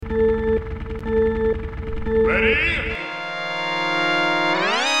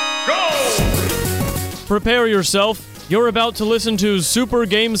Prepare yourself. You're about to listen to Super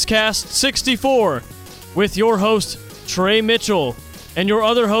GamesCast 64 with your host, Trey Mitchell, and your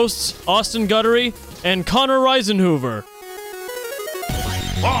other hosts, Austin Guttery and Connor Risenhoover.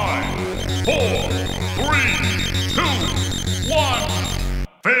 5, 4, 3, 2, 1,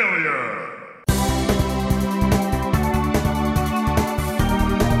 failure!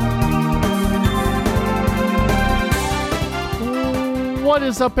 What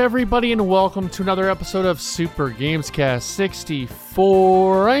is up, everybody, and welcome to another episode of Super GamesCast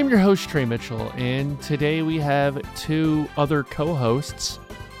 64. I am your host, Trey Mitchell, and today we have two other co-hosts.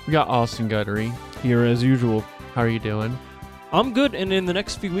 We got Austin Guttery. Here as usual. How are you doing? I'm good, and in the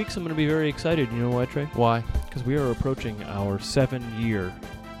next few weeks I'm going to be very excited. You know why, Trey? Why? Because we are approaching our 7-year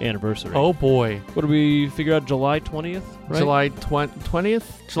anniversary. Oh, boy. What did we figure out? July 20th, right? July 20th?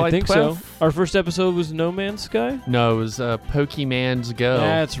 July I think 12th? so. Our first episode was No Man's Sky? No, it was Pokemon's Go.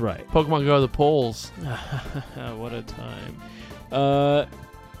 That's right. Pokemon Go to the polls. What a time.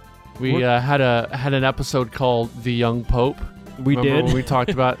 We had an episode called The Young Pope. We Remember did. when we talked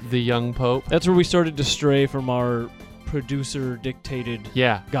about The Young Pope? That's where we started to stray from our producer-dictated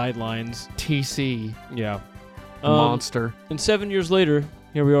Yeah. guidelines. TC. Yeah. Monster. And 7 years later,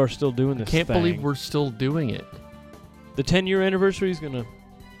 here we are still doing this Can't thing. believe we're still doing it. The 10-year anniversary is going to...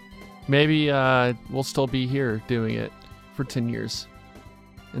 Maybe we'll still be here doing it for 10 years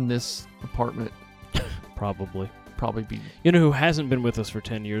in this apartment. Probably be. You know who hasn't been with us for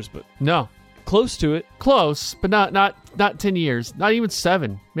 10 years, but No. close to it. Close, but not 10 years. Not even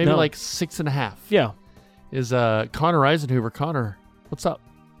 7. Maybe No. like 6.5. Yeah. Is Connor Risenhoover. Connor, what's up?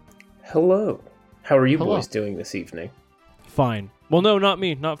 Hello. How are you Hello. boys doing this evening? Fine. Well, no, not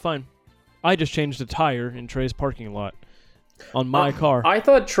me. Not fine. I just changed a tire in Trey's parking lot on my car. I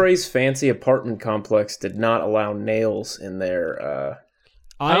thought Trey's fancy apartment complex did not allow nails in their...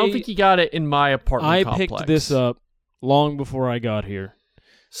 I don't think you got it in my apartment complex. picked this up long before I got here.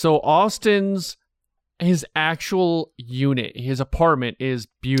 So Austin's, his actual unit, his apartment is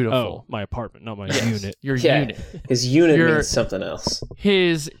beautiful. Oh, my apartment, not my unit. Your Yeah, unit. his unit means something else.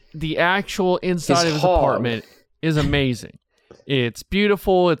 The actual inside of his hog. apartment is amazing. It's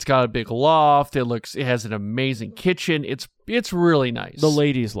beautiful. It's got a big loft. It has an amazing kitchen. It's really nice. The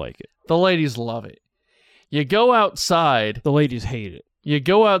ladies like it. The ladies love it. You go outside. The ladies hate it. You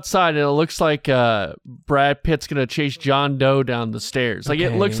go outside and it looks like Brad Pitt's gonna chase John Doe down the stairs. Like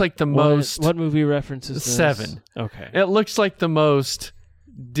it looks like the most. What movie references this? 7. Okay. It looks like the most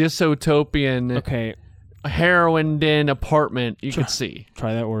dystopian Okay. heroin den apartment you could see.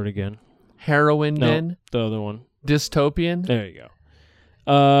 Try that word again. Heroin No, den? the other one. Dystopian? There you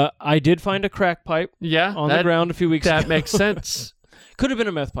go. I did find a crack pipe Yeah. on the ground a few weeks ago. That makes sense. Could have been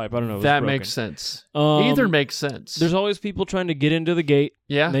a meth pipe. I don't know. It was That broken. makes sense. Either Either makes sense. There's always people trying to get into the gate.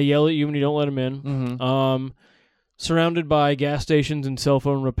 Yeah. And they yell at you when you don't let them in. Mm-hmm. Surrounded by gas stations and cell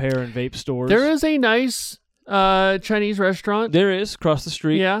phone repair and vape stores. There is a nice Chinese restaurant. There is across the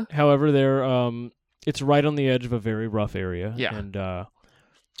street. Yeah. However, it's right on the edge of a very rough area. Yeah. And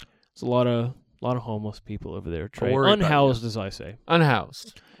there's a lot of homeless people over there. Trey. Worried about Unhoused, as I say.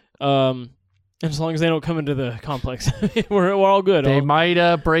 Unhoused. And as long as they don't come into the complex, we're all good. They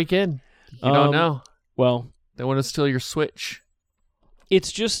might break in. You don't know. Well, They want to steal your Switch.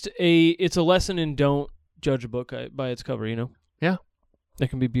 it's just it's a lesson in don't judge a book by its cover, you know? Yeah. There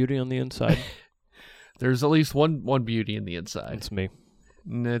can be beauty on the inside. There's at least one beauty in the inside. It's me.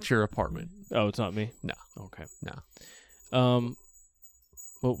 And it's your apartment. Oh, it's not me? No. Okay. No.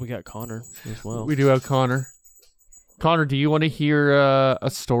 Well, we got Connor as well. We do have Connor. Connor, do you want to hear a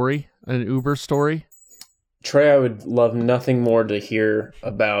story? An Uber story? Trey, I would love nothing more to hear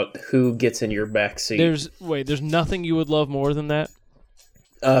about who gets in your backseat. There's nothing you would love more than that?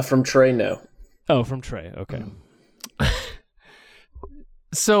 From Trey, no. Oh, from Trey. Okay.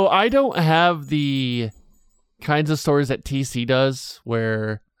 So I don't have the kinds of stories that TC does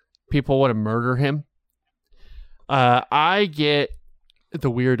where people want to murder him. I get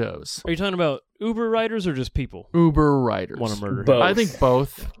the weirdos. Are you talking about Uber riders or just people Uber riders. want to murder him? Both. I think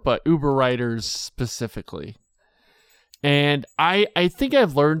both, but Uber riders specifically. And I think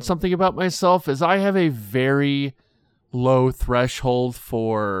I've learned something about myself is I have a very low threshold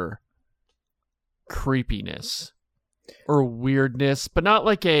for creepiness or weirdness, but not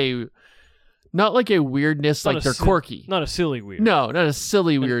like a weirdness Not like a they're quirky. Not a silly weird. No, not a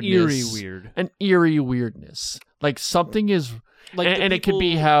silly weirdness. Eerie weird. An eerie weirdness. Like something is Like and it could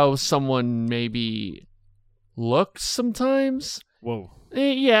be how someone maybe looks sometimes. Whoa.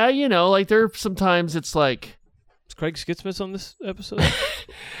 Yeah, you know, like sometimes it's like Is Craig Skitsmith on this episode?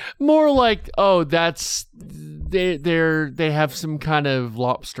 more like, oh, that's they have some kind of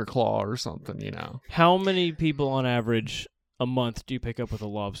lobster claw or something, How many people on average a month do you pick up with a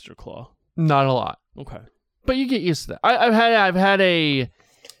lobster claw? Not a lot. Okay. But you get used to that. I've had a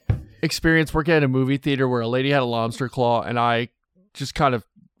experience working at a movie theater where a lady had a lobster claw and I just kind of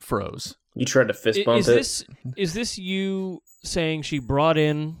froze. You tried to fist bump it? Is this you saying she brought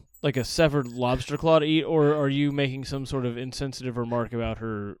in like a severed lobster claw to eat, or are you making some sort of insensitive remark about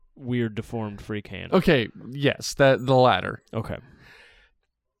her weird deformed freak hand? Okay, yes, the latter. Okay.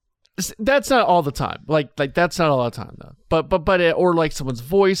 That's not all the time. Like that's not all the time though. But or like someone's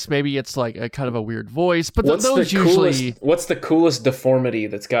voice, maybe it's like a kind of a weird voice. But those usually. What's the coolest deformity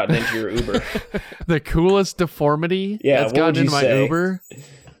that's gotten into your Uber? The coolest deformity that's gotten into my Uber.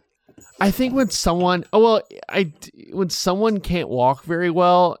 I think when someone can't walk very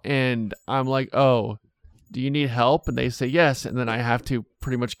well, and I'm like, oh, do you need help? And they say yes, and then I have to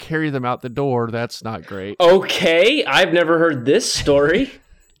pretty much carry them out the door. That's not great. Okay, I've never heard this story.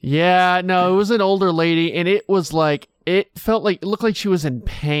 Yeah, no, it was an older lady, and it looked like she was in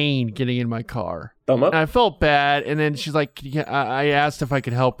pain getting in my car. Thumb up. And I felt bad, and then she's like, I asked if I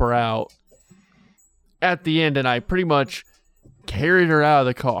could help her out at the end, and I pretty much carried her out of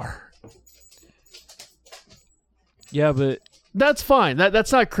the car. Yeah, but that's fine.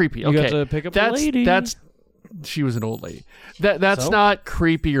 That's not creepy. Okay, you got to pick up the lady. She was an old lady. That's not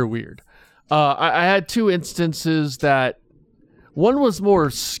creepy or weird. I had two instances that. One was more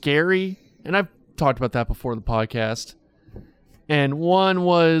scary, and I've talked about that before in the podcast. And one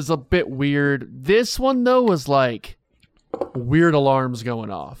was a bit weird. This one, though, was like weird alarms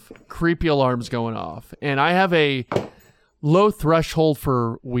going off. Creepy alarms going off. And I have a low threshold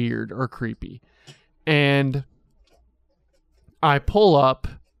for weird or creepy. And I pull up,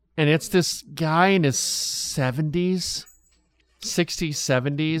 and it's this guy in his 70s, 60s,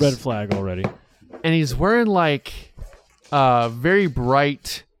 70s. Red flag already. And he's wearing like... very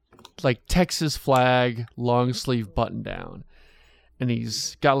bright, like Texas flag, long sleeve button down. And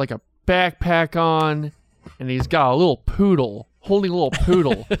he's got like a backpack on, and he's got a little poodle, holding a little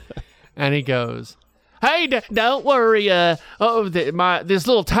poodle. And he goes, "Hey, don't worry. This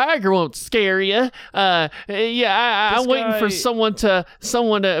little tiger won't scare you. I'm waiting for someone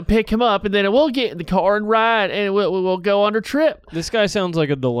to pick him up, and then we'll get in the car and ride, and we'll go on a trip." This guy sounds like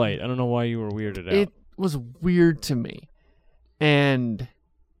a delight. I don't know why you were weirded out. It was weird to me. And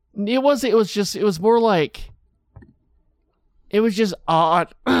it was more like, it was just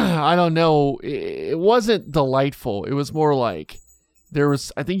odd. I don't know. It wasn't delightful. It was more like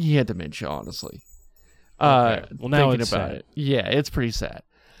I think he had dementia, honestly. Okay. Well, now thinking it's about sad. it. Yeah, it's pretty sad.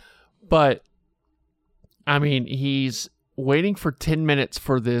 But, I mean, he's waiting for 10 minutes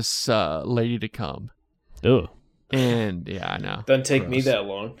for this lady to come. Ugh. And, yeah, I know. Doesn't take me that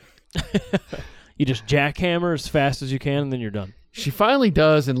long. You just jackhammer as fast as you can, and then you're done. She finally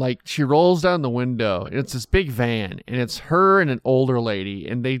does, and like she rolls down the window, and it's this big van, and it's her and an older lady,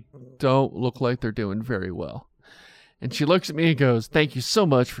 and they don't look like they're doing very well. And she looks at me and goes, "Thank you so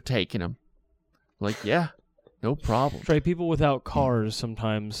much for taking him." I'm like, yeah, no problem. Trey, people without cars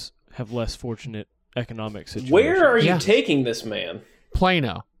sometimes have less fortunate economic situations. Where are you taking this man?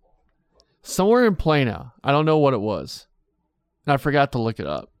 Plano. Somewhere in Plano. I don't know what it was. I forgot to look it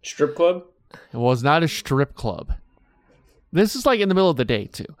up. Strip club? It was not a strip club. This is like in the middle of the day,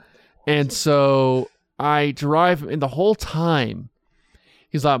 too. And so I drive, and the whole time,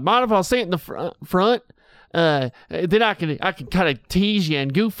 he's like, "Mind if I'll sit in the front? Then I can kind of tease you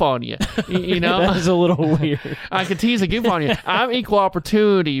and goof on you, you know." That is a little weird. I can tease and goof on you. I'm equal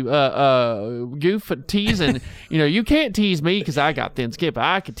opportunity goof and teasing. You can't tease me because I got thin skin, but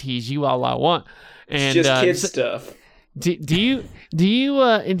I can tease you all I want. And it's just kid stuff. Do you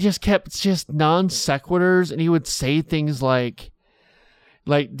and just kept just non sequiturs, and he would say things like,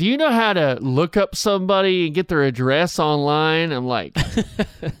 "Do you know how to look up somebody and get their address online?" I'm like,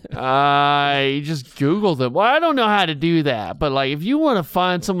 I just Googled them. Well, I don't know how to do that, but like, if you want to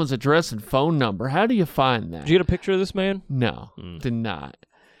find someone's address and phone number, how do you find that? Did you get a picture of this man? No, did not.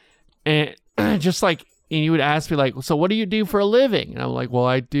 And just like, and you would ask me like, "So what do you do for a living?" And I'm like, "Well,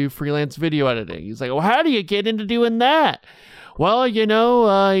 I do freelance video editing." He's like, "Well, how do you get into doing that?" "Well, you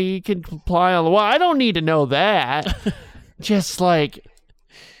can apply on the..." "Well, I don't need to know that." Just like,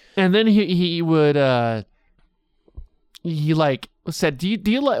 and then he would he like said, "Do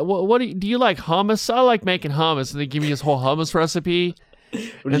you like do you like hummus?" "I like making hummus." And they give me his whole hummus recipe.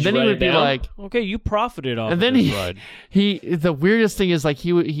 And then he would be like, "Okay, you profited off." And then this ride. The weirdest thing is like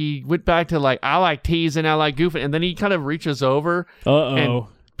he went back to like, "I like teasing, I like goofing," and then he kind of reaches over and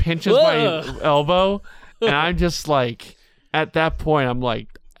pinches my elbow, and I'm just like, at that point I'm like,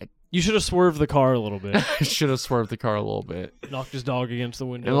 You should have swerved the car a little bit. I should have swerved the car a little bit. Knocked his dog against the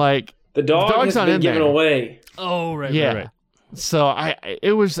window. And like The dog has not been in given there. away. Oh, right, Yeah. right. So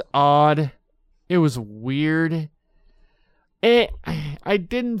it was odd. It was weird. I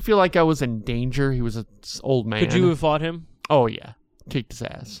didn't feel like I was in danger. He was an old man. Could you have fought him? Oh yeah, kicked his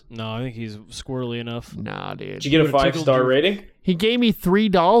ass. No, I think he's squirrely enough. Nah, dude. Did you get a would've tickled 5-star your- rating? He gave me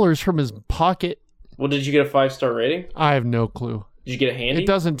 $3 from his pocket. Well, did you get a 5-star rating? I have no clue. Did you get a handy? It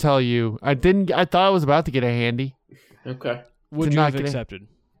doesn't tell you. I didn't. I thought I was about to get a handy. Okay. Would Did you not have get it. accepted?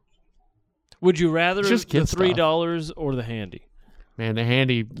 Would you rather Just the get stuff. $3 or the handy? Man, the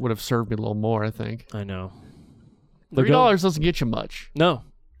handy would have served me a little more. I think I know. The $3 doesn't get you much. No.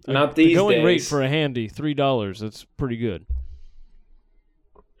 Not The these going rate days. for a handy, $3. That's pretty good.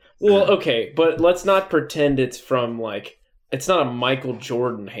 Well, okay, but let's not pretend it's from, like, it's not a Michael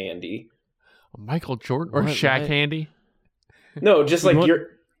Jordan handy. Michael Jordan or What? Shaq handy. No, just like want- you're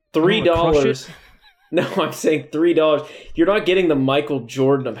wanna crush $3. No, I'm saying $3. You're not getting the Michael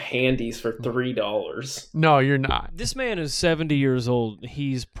Jordan of handies for $3. No, you're not. This man is 70 years old.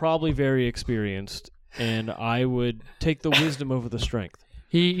 He's probably very experienced, and I would take the wisdom over the strength.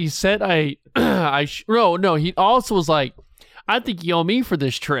 He said no. He also was like, I think you owe me for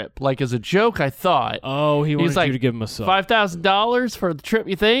this trip. Like as a joke, I thought Oh, he wanted He's like, you to give him a sub. $5,000 for the trip.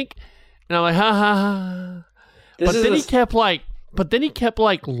 You think? And I'm like, ha ha ha. But then he kept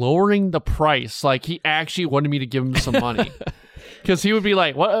like lowering the price. Like he actually wanted me to give him some money because he would be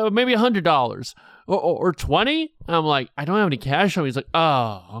like, "What? Maybe $100 or 20." I'm like, I don't have any cash on me. He's like,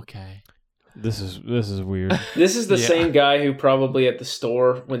 oh, okay. This is weird. This is the Yeah. same guy who probably at the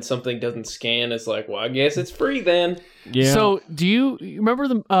store, when something doesn't scan, is like, well, I guess it's free then. Yeah. So do you remember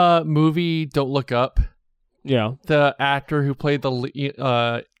the movie Don't Look Up? yeah. The actor who played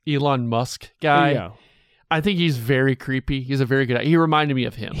the Elon Musk guy. Yeah. I think he's very creepy. He's a very good. He reminded me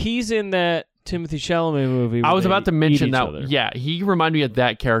of him. He's in that Timothy Chalamet movie. I where was they about to mention eat each that. other. Yeah, he reminded me of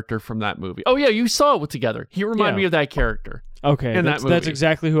that character from that movie. Oh yeah, you saw it together. He reminded Yeah. me of that character. Okay. In that That's movie.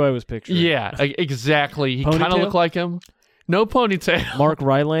 exactly who I was picturing. Yeah, exactly. He kind of Ponytail? looked like him. No ponytail. Mark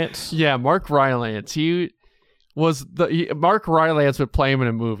Rylance. Yeah, Mark Rylance. Mark Rylance would play him in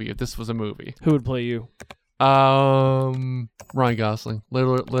a movie if this was a movie. Who would play you? Ryan Gosling.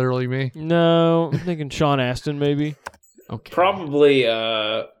 Literally me. No, I'm thinking Sean Astin, maybe. Okay. Probably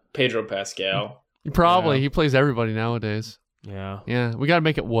Pedro Pascal. Probably. Yeah. He plays everybody nowadays. Yeah. Yeah, we got to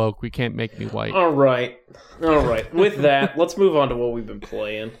make it woke. We can't make me white. All right. With that, let's move on to what we've been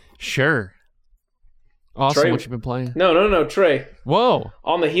playing. Sure. Awesome. Trey- What you been playing? No, Trey. Whoa.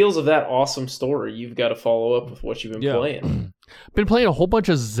 On the heels of that awesome story, you've got to follow up with what you've been Yeah. playing. Been playing a whole bunch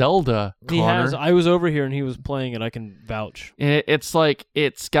of Zelda, Connor. He has. I was over here and he was playing it. I can vouch. And it's like,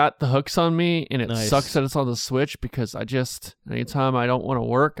 it's got the hooks on me, and it Nice. sucks that it's on the Switch because anytime I don't want to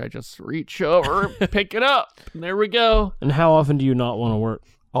work, I just reach over and pick it up. And there we go. And how often do you not want to work?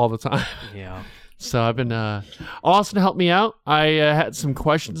 All the time. Yeah. So I've been, Austin helped me out. I had some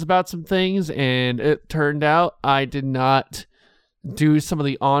questions about some things, and it turned out I did not do some of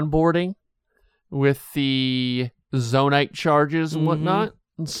the onboarding with the Zonite charges and whatnot.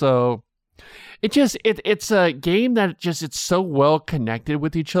 And so it's a game that it's so well connected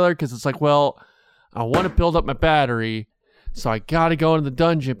with each other because it's like, well, I want to build up my battery, so I got to go into the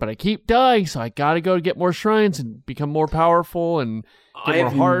dungeon, but I keep dying, so I got to go to get more shrines and become more powerful and I get more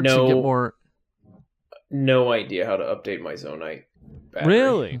have hearts and get more. no idea how to update my Zonite battery.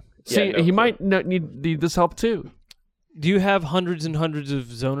 Really? See, Yeah, no he clue. might need this help too. Do you have hundreds and hundreds of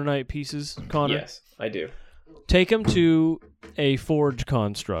Zononite pieces, Connor? Yes, I do. Take them to a forge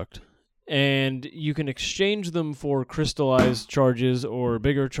construct, and you can exchange them for crystallized charges or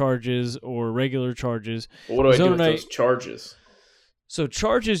bigger charges or regular charges. But what do I do with Zononite- those charges? So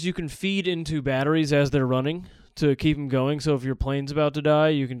charges you can feed into batteries as they're running to keep them going. So if your plane's about to die,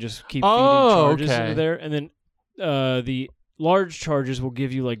 you can just keep feeding charges okay. into there. And then the large charges will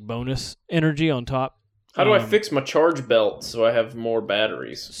give you like bonus energy on top. How do I fix my charge belt so I have more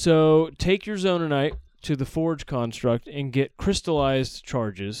batteries? So take your Zononite to the forge construct and get crystallized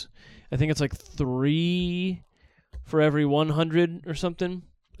charges. I think it's like 3 for every 100 or something.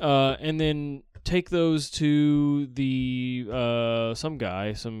 And then take those to the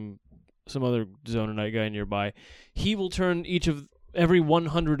some other Zononite guy nearby. He will turn every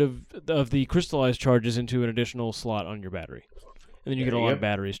 100 of the crystallized charges into an additional slot on your battery. And then you There get a you lot go. of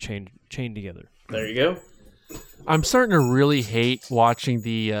batteries chained together. There you go. I'm starting to really hate watching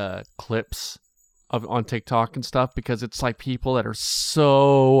the clips on TikTok and stuff because it's like people that are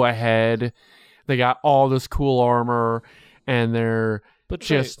so ahead. They got all this cool armor and they're But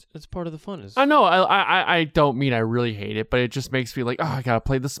just it's part of the fun. I know. I don't mean I really hate it, but it just makes me like, oh, I gotta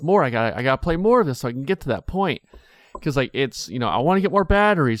play this more. I gotta play more of this so I can get to that point. Because like it's I want to get more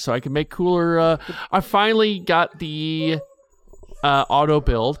batteries so I can make cooler. I finally got the auto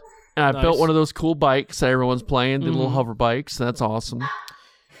build, and I built one of those cool bikes that everyone's playing, the little hover bikes. That's awesome.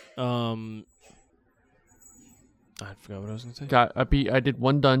 I forgot what I was gonna say. I did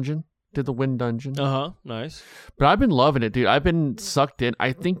one dungeon. Did the wind dungeon. Nice. But I've been loving it, dude. I've been sucked in.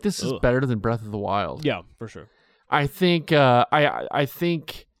 I think this is better than Breath of the Wild. Yeah, for sure. I think I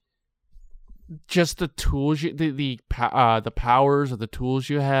think just the tools the powers of the tools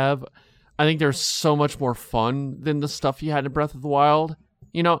you have, I think they're so much more fun than the stuff you had in Breath of the Wild.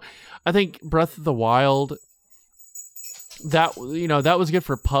 I think Breath of the Wild that was good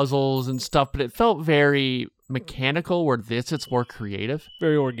for puzzles and stuff, but it felt very mechanical, where it's more creative,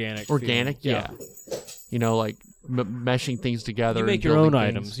 very organic, yeah. Like meshing things together. You make your own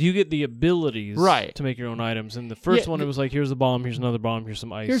items. You get the abilities to make your own items. And the first one, it was like, here's a bomb, here's another bomb, here's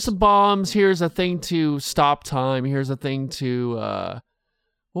some ice, here's some bombs, here's a thing to stop time, here's a thing to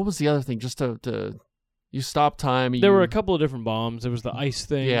what was the other thing, just to you stop time. There were a couple of different bombs. There was the ice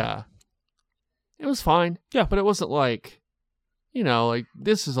thing. Yeah, it was fine. Yeah, but it wasn't like like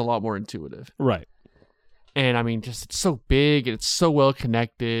this is a lot more intuitive, right? And I mean, just it's so big and it's so well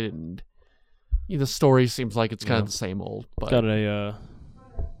connected, and the story seems like it's kind of the same old. But got a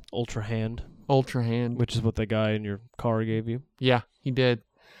ultra hand, which is what the guy in your car gave you. Yeah, he did.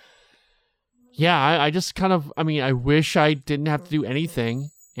 Yeah, I just kind of, I wish I didn't have to do anything,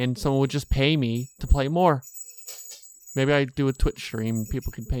 and someone would just pay me to play more. Maybe I'd do a Twitch stream, and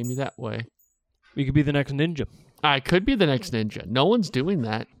people could pay me that way. You could be the next ninja. I could be the next ninja. No one's doing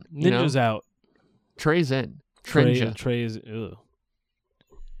that. Ninja's out. Trey's in. Trey is. Ugh.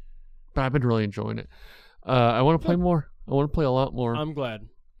 But I've been really enjoying it. I want to play more. I want to play a lot more. I'm glad.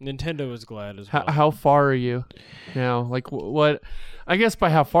 Nintendo is glad as well. How far are you now? Like what? I guess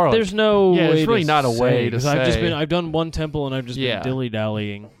by how far? There's no. Yeah, way there's really not a way to say. I've done one temple and I've just been dilly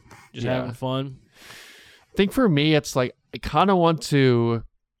dallying, just having fun. I think for me, it's like I kind of want to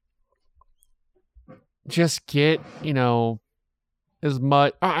just get as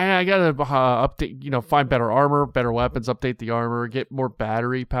much. I gotta update, find better armor, better weapons, update the armor, get more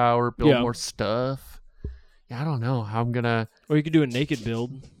battery power, build more stuff. Yeah, I don't know how I'm gonna. Or you could do a naked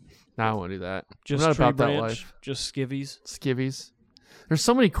build. No, I won't do that. Just I'm not about branch, that life. Just skivvies. There's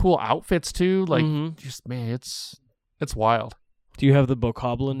so many cool outfits too. Like, just man, it's wild. Do you have the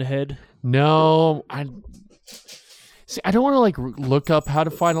bokoblin head? No, I don't want to like look up how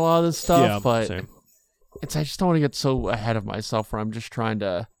to find a lot of this stuff, but same. I just don't want to get so ahead of myself where I'm just trying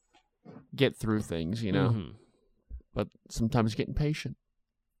to get through things, But sometimes getting patient.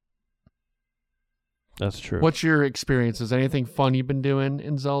 That's true. What's your experiences? Anything fun you've been doing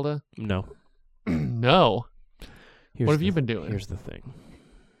in Zelda? No. No. What have you been doing? Here's the thing.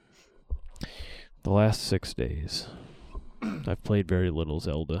 The last 6 days, I've played very little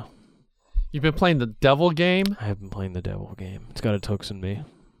Zelda. You've been playing the devil game? I have been playing the devil game. It's got its hooks in me.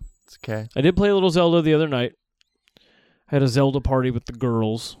 It's okay. I did play a little Zelda the other night. I had a Zelda party with the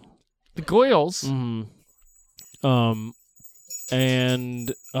girls. The Goyles? Mm-hmm.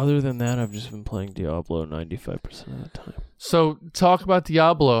 And other than that, I've just been playing Diablo 95% of the time. So, talk about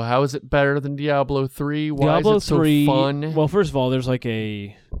Diablo. How is it better than Diablo 3? Why Diablo is it so 3, fun? Well, first of all, there's like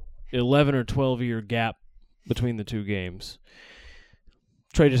a 11 or 12 year gap between the two games.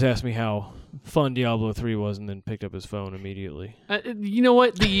 Trey just asked me how fun Diablo 3 was and then picked up his phone immediately. You know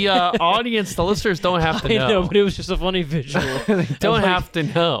what? The audience, the listeners don't have to know. I know, but it was just a funny visual. They don't have to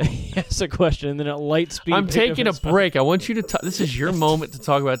know. He asked a question and then at light speed. I'm taking a break. I want you to this is your moment to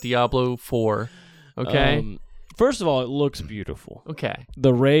talk about Diablo 4. Okay? First of all, it looks beautiful. Okay.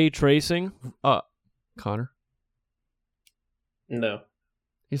 The ray tracing. Connor? No.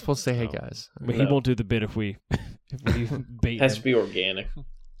 He's supposed to say, hey, guys. But he won't do the bit if we bait Has him. to be organic.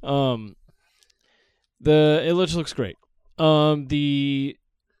 It looks great. The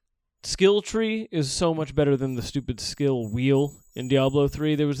skill tree is so much better than the stupid skill wheel in Diablo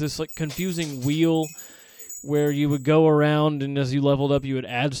 3. There was this like confusing wheel where you would go around and as you leveled up you would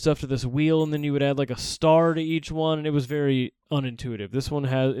add stuff to this wheel and then you would add like a star to each one and it was very unintuitive. This one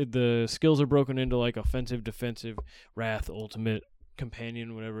has the skills are broken into like offensive, defensive, wrath, ultimate,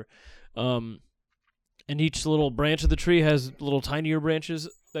 companion, whatever. And each little branch of the tree has little tinier branches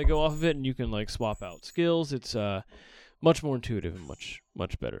that go off of it, and you can like swap out skills. It's much more intuitive and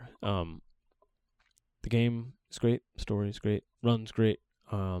much better. The game is great, the story is great, runs great.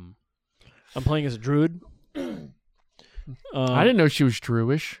 I'm playing as a druid. I didn't know she was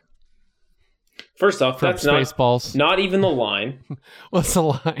Druish. First off, From that's not Spaceballs. not even the line. What's the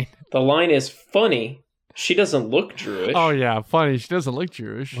line? The line is funny. She doesn't look Jewish. Oh yeah, funny. She doesn't look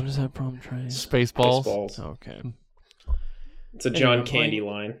Jewish. What is that from, Trey? Spaceballs. Spaceballs. Okay. It's a John Anyway, Candy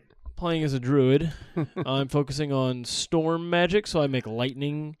line. Playing as a druid, I'm focusing on storm magic, so I make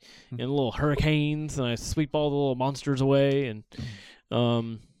lightning and little hurricanes, and I sweep all the little monsters away, and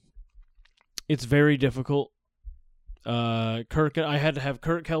it's very difficult. I had to have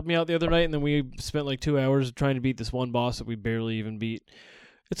Kirk help me out the other night, and then we spent like 2 hours trying to beat this one boss that we barely even beat.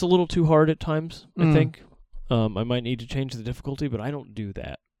 It's a little too hard at times, I think. I might need to change the difficulty, but I don't do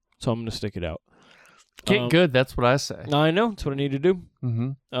that, so I'm going to stick it out. Get good. That's what I say. I know. That's what I need to do.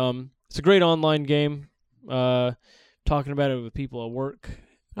 Mm-hmm. It's a great online game. Talking about it with people at work.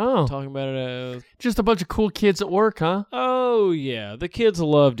 Oh, Talking about it. just a bunch of cool kids at work, huh? Oh, yeah. The kids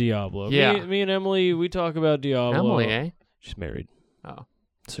love Diablo. Yeah. Me and Emily, we talk about Diablo. Emily, eh? She's married. Oh,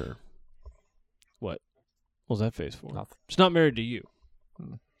 Sir. What? What was that face for? Nothing. She's not married to you.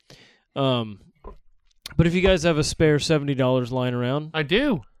 But if you guys have a spare $70 lying around. I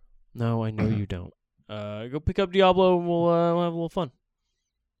do. No, I know you don't. Go pick up Diablo and we'll have a little fun.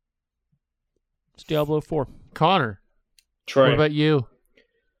 It's Diablo 4. Connor, Trey. what about you?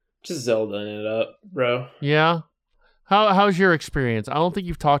 Just Zelda-ing it up, bro. Yeah. How's your experience? I don't think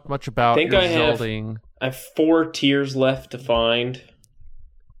you've talked much about think your I have- Zelding. I have 4 tiers left to find.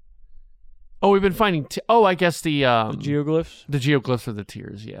 Oh, we've been finding. I guess the Geoglyphs? the geoglyphs are the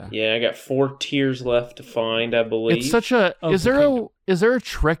tiers. Yeah. Yeah, I got 4 tiers left to find, I believe. It's such a. Of Is the there kingdom. is there a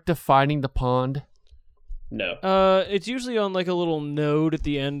trick to finding the pond? No. It's usually on like a little node at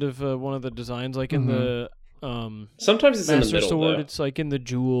the end of one of the designs, like in the Sometimes it's in the Master middle, Sword. though. It's like in the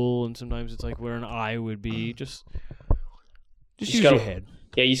jewel, and sometimes it's like where an eye would be. Just Just use gotta- your head.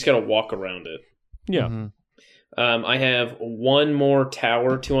 Yeah, you just gotta walk around it. Yeah. Mhm. I have 1 more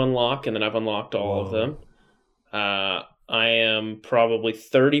tower to unlock, and then I've unlocked all of them. I am probably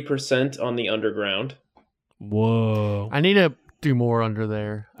 30% on the underground. Whoa. I need to do more under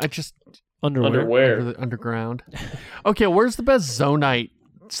there. I just Underwear. under the underground. Okay, where's the best zonite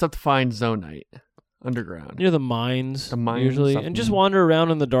stuff to find? Zonite underground. Near the mines. The mines, usually, stuff. and just wander around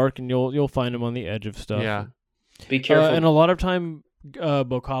in the dark, and you'll find them on the edge of stuff. Yeah. Be careful. And a lot of time,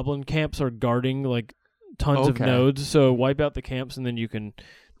 bokoblin camps are guarding like tons of Okay. nodes. So wipe out the camps, and then you can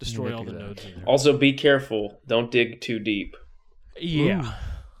destroy Yeah, all do the that. nodes in there. Also, be careful. Don't dig too deep. Yeah.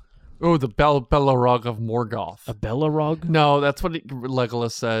 Oh, the Bellarog of Morgoth. A Bellarog? No, that's what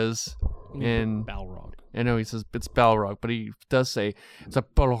Legolas says. And Balrog. I know he says it's Balrog, but he does say it's a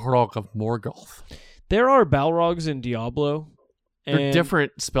Balrog of Morgoth. There are Balrogs in Diablo. They're and-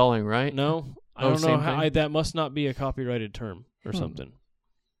 different spelling, right? No, I Oh, don't know same how. thing? That must not be a copyrighted term or something.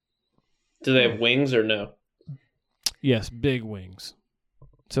 Do they have wings or no? Yes, big wings.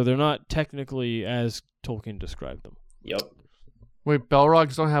 So they're not technically as Tolkien described them. Yep. Wait,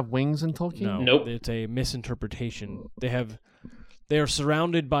 Balrogs don't have wings in Tolkien? No, Nope. It's a misinterpretation. They are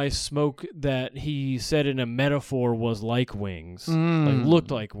surrounded by smoke that he said in a metaphor was like wings, like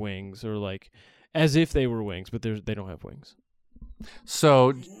looked like wings, or like as if they were wings, but they don't have wings.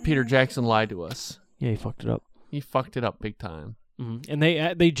 So Peter Jackson lied to us. Yeah, he fucked it up. He fucked it up big time. And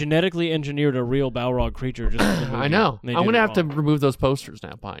they genetically engineered a real Balrog creature. Just for the movie, I know. and they I'm did gonna it have to wrong. remove those posters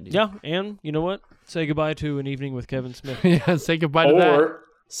now behind you. Yeah, and you know what? Say goodbye to An Evening with Kevin Smith. Yeah, say goodbye to that. Or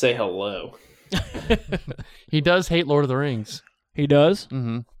say hello. He does hate Lord of the Rings. He does?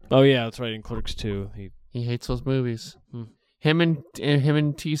 Mm-hmm. Oh, yeah, that's right. In Clerks 2, He hates those movies. Hmm. Him and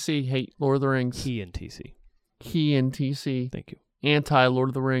TC hate Lord of the Rings. he and TC. He and TC Thank you. anti Lord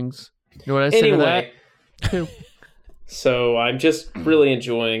of the Rings. You know what I say to that? Anyway, so I'm just really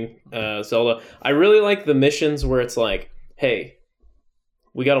enjoying Zelda. I really like the missions where it's like, hey,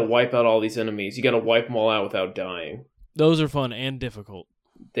 we got to wipe out all these enemies. You got to wipe them all out without dying. Those are fun and difficult.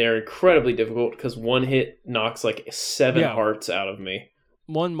 They're incredibly difficult because one hit knocks like 7 Yeah. hearts out of me.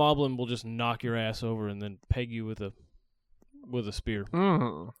 One moblin will just knock your ass over and then peg you with a spear.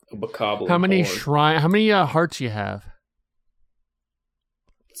 Mm. A bokoblin How many horde. How many hearts you have?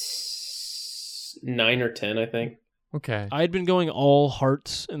 9 or 10, I think. Okay. I had been going all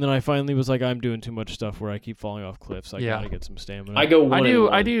hearts, and then I finally was like, I'm doing too much stuff where I keep falling off cliffs. I Yeah. gotta get some stamina. I go 1 I do. and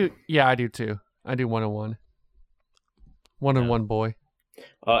 1. I do. Yeah, I do too. I do 1-on-1. 1-on-1 boy.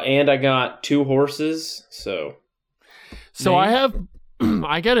 And I got 2 horses, so So Name? I have.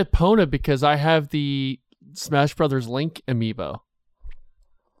 I got Epona because I have the Smash Brothers Link amiibo.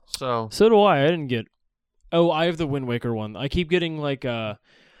 So So do I. I didn't get. Oh, I have the Wind Waker one. I keep getting like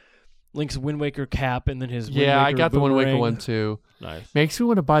Link's Wind Waker cap and then his Wind yeah, I Waker got the Wind Waker boomerang. one too. Nice. Makes me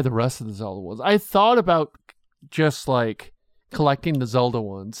want to buy the rest of the Zelda ones. I thought about just like collecting the Zelda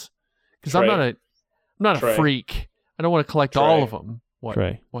ones Because I'm not a Trey. freak. I don't want to collect Trey. all of them. What?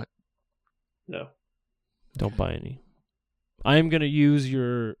 Trey. What? No. Don't buy any. I am gonna use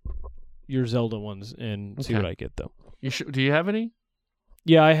your Zelda ones and see Okay. what I get though. Do you have any?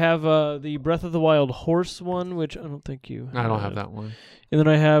 Yeah, I have the Breath of the Wild horse one, which I don't think you. I don't have that one. And then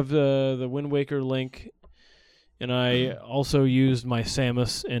I have the Wind Waker Link, and I also used my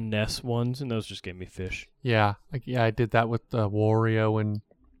Samus and Ness ones, and those just gave me fish. Yeah, I did that with Wario and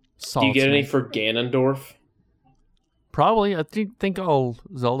Salt. Do you get any for Ganondorf? Probably. I think all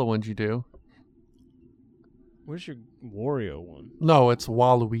Zelda ones you do. Where's your Wario one? No, it's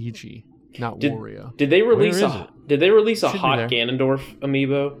Waluigi, not Wario. Did they release Where is it? Did they release a Should be hot there. Ganondorf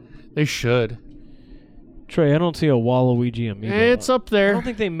amiibo? They should. Trey, I don't see a Waluigi amiibo. It's up I there. don't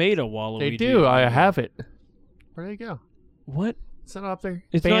think they made a Waluigi. They do. I amiibo. have it. Where did it go? What? It's not up there.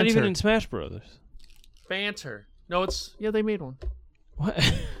 It's not even in Smash Brothers. Banter. No, it's they made one. What?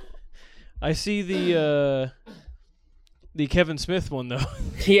 I see the Kevin Smith one though.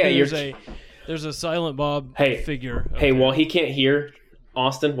 Yeah, there's a Silent Bob Hey, figure. up Hey, there. while he can't hear,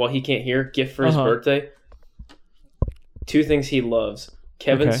 Austin, gift for his Uh-huh. birthday. 2 things he loves: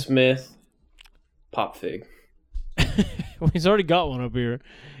 Kevin Okay. Smith, Pop Fig. Well, he's already got one up here.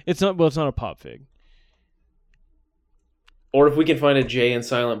 It's not a pop fig. Or if we can find a Jay and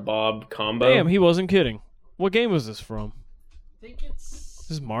Silent Bob combo. Damn, he wasn't kidding. What game was this from? I think it's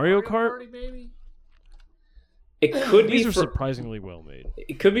This is Mario Kart? Party, maybe? It could be These are from, surprisingly well made.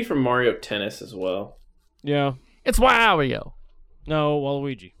 it could be from Mario Tennis as well. Yeah. It's Wario. No,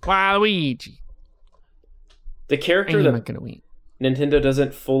 Waluigi. Waluigi. The character I'm that not gonna win. Nintendo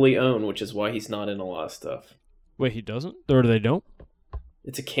doesn't fully own, which is why he's not in a lot of stuff. Wait, he doesn't? Or they don't?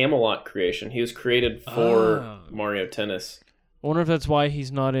 It's a Camelot creation. He was created for Ah. Mario Tennis. I wonder if that's why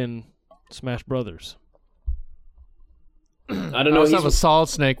he's not in Smash Brothers. I don't I know. also He's have a Solid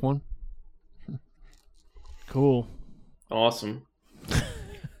Snake one. Cool. awesome.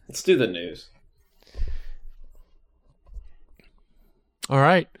 Let's do the news. All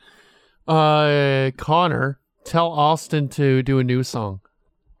right. Connor, tell Austin to do a new song.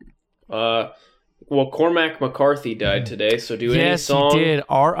 Well, Cormac McCarthy died today, so do any Yes, song. he did.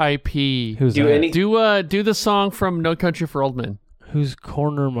 R.I.P. Who's Do that? any? Do the song from No Country for Old Men. Who's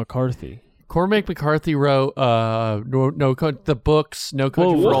Corner McCarthy? Cormac McCarthy wrote the books No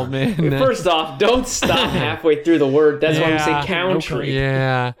Country Whoa. for Old Men. First off, don't stop halfway through the word. That's why I'm Yeah. saying country.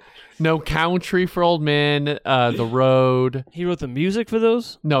 Yeah. No Country for Old Men, The Road. He wrote the music for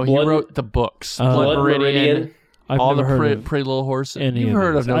those? No, he Blood- wrote the books. Blood Meridian. I've all the never heard of Pretty Little Horses. any You've of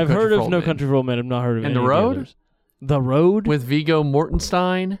heard those. of No I've Country heard for of Old No Men. Country for Old Men. I've not heard of And any The of Road? others. The Road? With Viggo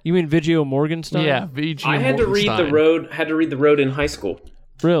Mortenstein. You mean Viggo Mortenstein? Yeah, V.G. I had to read the road. Had to read the road in high school.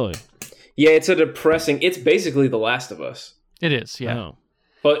 Really? Yeah, it's a depressing. It's basically The Last of Us, It is, yeah. No.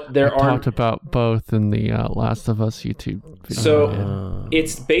 but there I are. talked about both in the Last of Us YouTube video. So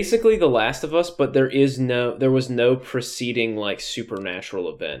it's basically The Last of Us, but there was no preceding like supernatural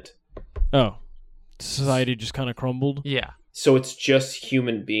event. Oh. Society just kind of crumbled? yeah. So it's just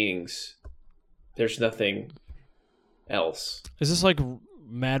human beings. There's nothing else. Is this like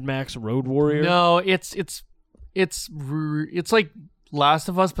Mad Max Road Warrior? No, it's like Last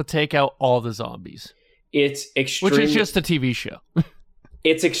of Us, but take out all the zombies, It's which extremely, is just a TV show.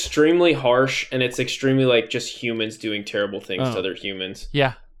 it's extremely harsh, and it's extremely like just humans doing terrible things Oh. to other humans.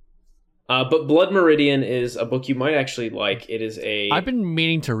 Yeah, But Blood Meridian is a book you might actually like. It is I've been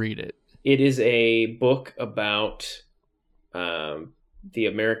meaning to read it. It is a book about the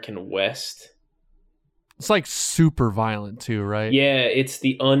American West. It's like super violent too, right? Yeah, it's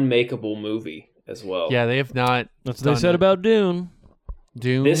the unmakeable movie as well. Yeah, they have not. That's what they done said it. about Dune.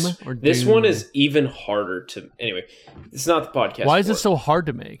 Doom. This Doom? one is even harder to. Anyway, it's not the podcast. Why is for it so hard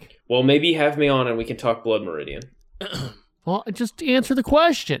to make? Well, maybe have me on and we can talk Blood Meridian Well, just answer the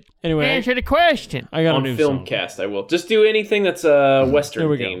question. Anyway, Answer the question. I got a on new song. Filmcast. I will just do anything that's Western There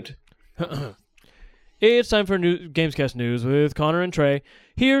we go. themed. It's time for new GamesCast news with Connor and Trey.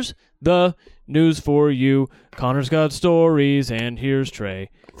 Here's the news for you. Connor's got stories, and here's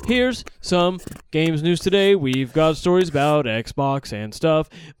Trey. Here's some games news today. We've got stories about Xbox and stuff,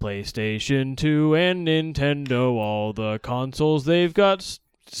 PlayStation 2 and Nintendo, all the consoles. They've got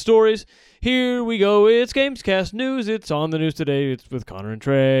stories. Here we go. It's GamesCast news. It's on the news today. It's with Connor and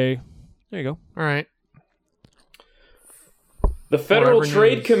Trey. There you go. All right. The Federal Forever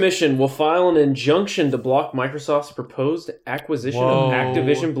Trade news. Commission will file an injunction to block Microsoft's proposed acquisition Whoa. of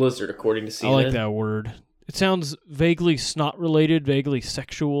Activision Blizzard, according to CNN. I like that word. It sounds vaguely snot-related, vaguely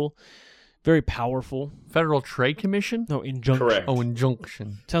sexual, very powerful. Federal Trade Commission. No, injunction. Correct. Oh,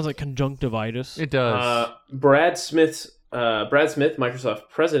 injunction. Sounds like conjunctivitis. It does. Brad Smith's Brad Smith, Microsoft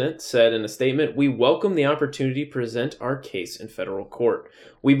president, said in a statement, "We welcome the opportunity to present our case in federal court.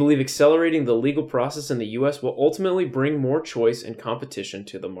 We believe accelerating the legal process in the U.S. will ultimately bring more choice and competition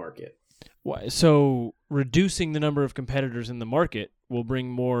to the market." Why? So reducing the number of competitors in the market will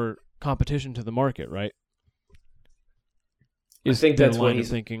bring more competition to the market, right? I think that's what he's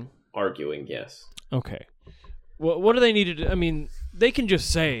thinking. Arguing, yes. Okay. Well, what do they need to do? I mean, they can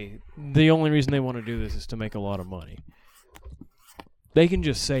just say the only reason they want to do this is to make a lot of money. They can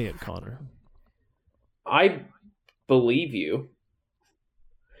just say it, Connor. I believe you.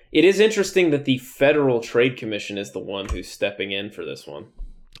 It is interesting that the Federal Trade Commission is the one who's stepping in for this one.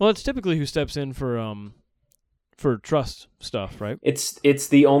 Well, it's typically who steps in for trust stuff, right? It's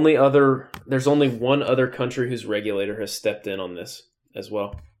the only other. There's only one other country whose regulator has stepped in on this as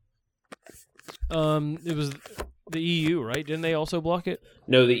well. It was the EU, right? Didn't they also block it?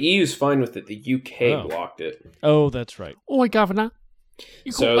 No, the EU's fine with it. The UK blocked it. Oh, that's right. Oh, governor.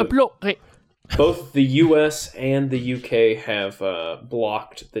 So both the US and the UK have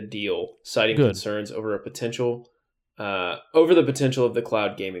blocked the deal, citing concerns over the potential of the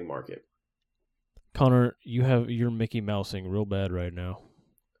cloud gaming market. Connor, you're Mickey Mousing real bad right now.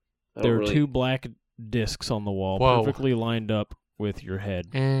 There are two black discs on the wall, perfectly lined up with your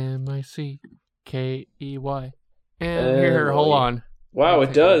head. MICKEY. And here, hold on. Wow,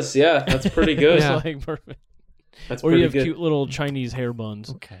 it does. Yeah, that's pretty good. Yeah. It's like perfect. That's or you have good. Cute little Chinese hair buns.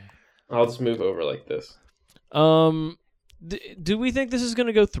 Okay. I'll just move over like this. Do we think this is going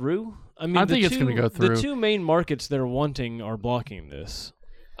to go through? I mean, I think it's going to go through. The two main markets they're wanting are blocking this.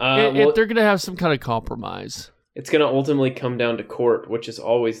 They're going to have some kind of compromise. It's going to ultimately come down to court, which is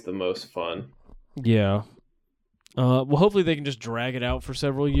always the most fun. Yeah. Well, hopefully they can just drag it out for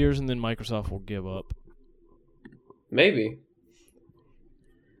several years, and then Microsoft will give up. Maybe.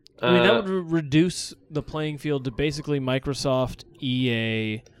 I mean, that would reduce the playing field to basically Microsoft,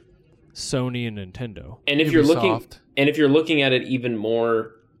 EA, Sony, and Nintendo. And if you're looking at it even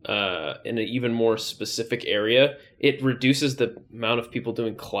more in an even more specific area, it reduces the amount of people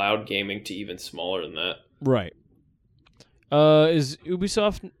doing cloud gaming to even smaller than that. Right. Is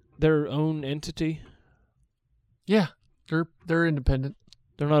Ubisoft their own entity? Yeah, they're independent.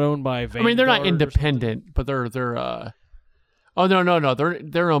 They're not owned by Vanguard. I mean, they're not independent, but they're Oh no,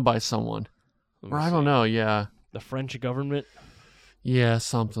 they're owned by someone. Or I don't know. Yeah, the French government. Yeah,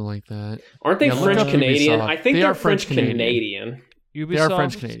 something like that. Aren't they French Canadian? I think they're French Canadian. Ubisoft they are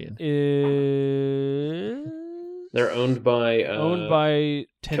French Canadian. They're owned by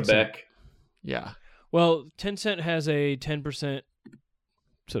Tencent. Quebec. Yeah. Well, Tencent has a 10%,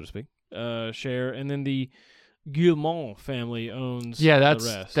 so to speak, share, and then the Guillemot family owns the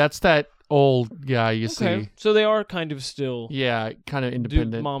rest. That's that old guy you see. So they are kind of still kind of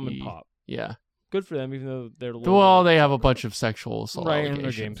independent. Mom and pop. Yeah. Good for them, even though they're a little... Well, they have a bunch of sexual assault allegations. And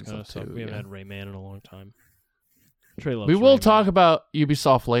their games kind of stuff. We haven't had Rayman in a long time. Trey loves We will Rayman. talk about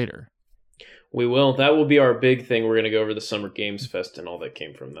Ubisoft later. We will. That will be our big thing. We're going to go over the Summer Games Fest and all that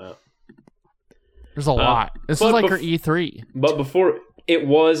came from that. There's a lot. This is like our E3. But before, it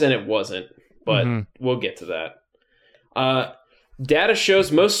was and it wasn't. But we'll get to that. Data shows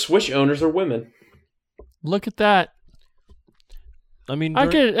most Switch owners are women. Look at that. I mean,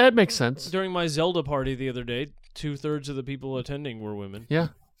 that makes sense. During my Zelda party the other day, 2/3 of the people attending were women. Yeah.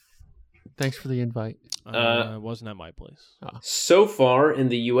 Thanks for the invite. It wasn't at my place. So far in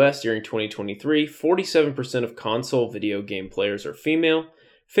the US during 2023, 47% of console video game players are female,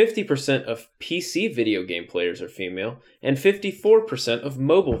 50% of PC video game players are female, and 54% of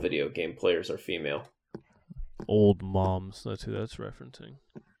mobile video game players are female. Old moms, that's who that's referencing.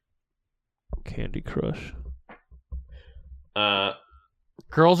 Candy Crush.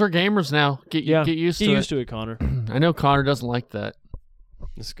 Girls are gamers now. Get used to it. Get used to it, Connor. I know Connor doesn't like that.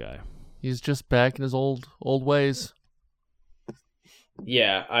 This guy. He's just back in his old ways.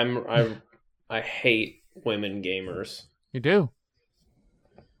 Yeah, I hate women gamers. You do?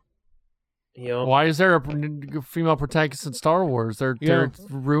 Yep. Why is there a female protagonist in Star Wars? They're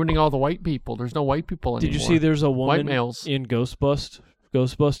ruining all the white people. There's no white people anymore. Did you see there's a woman white males in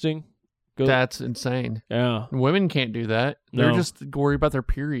Ghostbusting? That's insane. Yeah. Women can't do that. No. They're just worried about their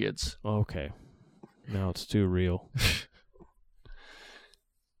periods. Okay. Now it's too real.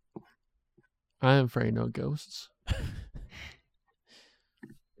 I am afraid no ghosts.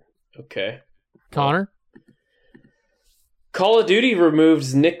 Okay. Connor? Call of Duty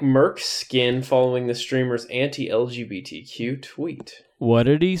removes Nick Merck's skin following the streamer's anti-LGBTQ tweet. What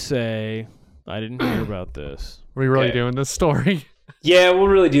did he say? I didn't hear about this. Are we really doing this story? Yeah, we'll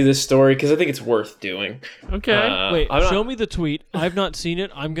really do this story because I think it's worth doing. Okay. Wait, show me the tweet. I've not seen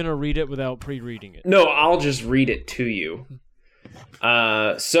it. I'm going to read it without pre-reading it. No, I'll just read it to you.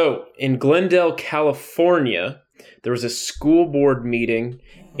 So, in Glendale, California, there was a school board meeting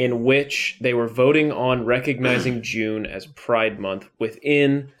in which they were voting on recognizing June as Pride Month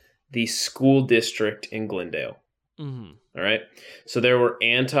within the school district in Glendale. Mm-hmm. All right. So there were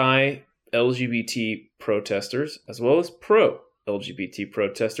anti-LGBT protesters as well as pro-LGBT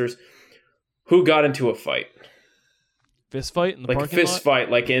protesters who got into a fight. Fist fight in the parking lot? Like a fist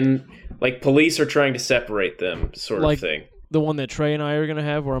fight, like police are trying to separate them sort of thing. The one that Trey and I are going to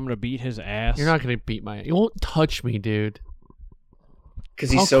have where I'm going to beat his ass. You're not going to beat my... You won't touch me, dude.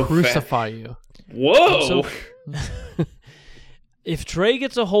 Because he's so crucify fat. you. Whoa! If Trey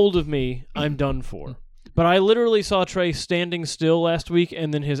gets a hold of me, I'm done for. But I literally saw Trey standing still last week,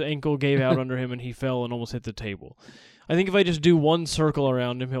 and then his ankle gave out under him, and he fell and almost hit the table. I think if I just do one circle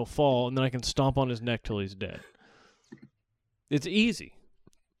around him, he'll fall, and then I can stomp on his neck till he's dead. It's easy.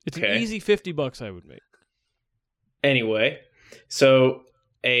 It's an easy $50 I would make. Anyway, so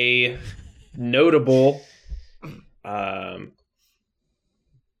a notable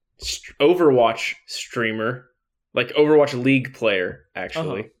Overwatch streamer, like Overwatch League player,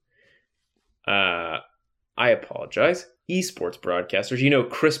 actually. I apologize. Esports broadcasters. You know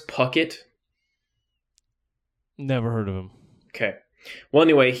Chris Puckett? Never heard of him. Okay. Well,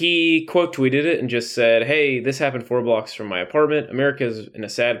 anyway, he quote tweeted it and just said, "Hey, this happened 4 blocks from my apartment. America's in a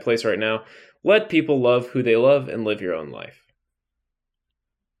sad place right now. Let people love who they love and live your own life."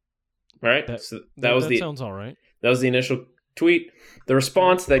 All right? That sounds all right. That was the initial tweet. The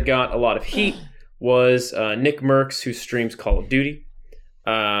response that got a lot of heat was Nick Merckx, who streams Call of Duty,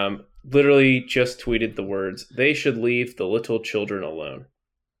 literally just tweeted the words, "They should leave the little children alone."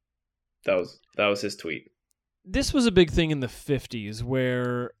 That was his tweet. This was a big thing in the 50s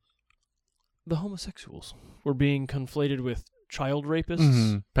where the homosexuals were being conflated with child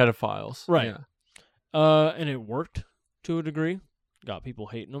rapists. Pedophiles. Right. Yeah. And it worked to a degree. Got people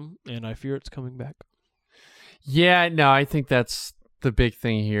hating them, and I fear it's coming back. Yeah, no, I think that's the big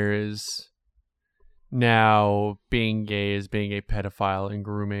thing here is now being gay is being a pedophile and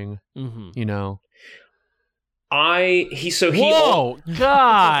grooming, you know. Whoa!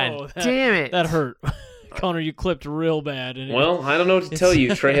 God damn it. That hurt. Connor, you clipped real bad. And well, I don't know what to tell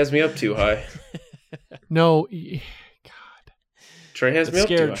you. Trey has me up too high. No, Trey has me up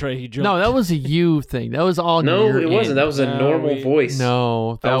too high. Trey, he jumped. No, that was a you thing. That was all No, your it wasn't. That was a normal voice.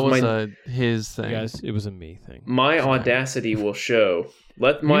 No, that was his thing. Guys, it was a me thing. My audacity will show.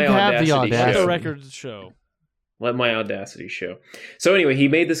 Let my audacity show. Let the records show. Let my audacity show. So anyway, he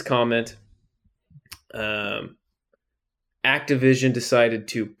made this comment. Activision decided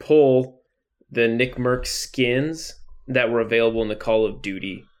to pull the Nick Merckx skins that were available in the Call of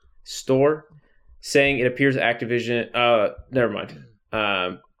Duty store, saying it appears Activision... never mind.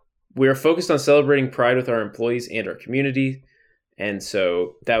 We are focused on celebrating Pride with our employees and our community, and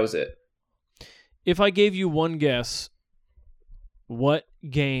so that was it. If I gave you one guess, what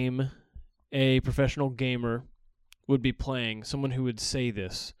game a professional gamer would be playing, someone who would say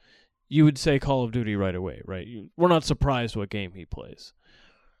this, you would say Call of Duty right away, right? We're not surprised what game he plays.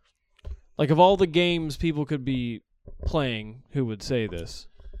 Like, of all the games people could be playing who would say this,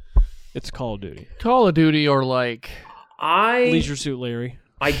 it's Call of Duty. Call of Duty or like... Leisure Suit Larry.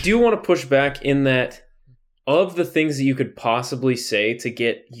 I do want to push back in that of the things that you could possibly say to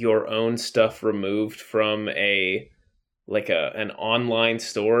get your own stuff removed from an online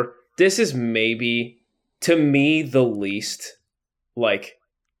store, this is maybe, to me, the least, like,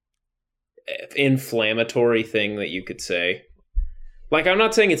 inflammatory thing that you could say. Like, I'm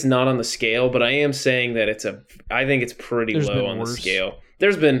not saying it's not on the scale, but I am saying that I think it's pretty low on the scale.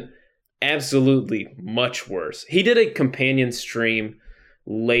 There's been absolutely much worse. He did a companion stream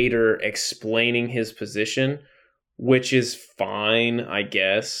later explaining his position, which is fine, I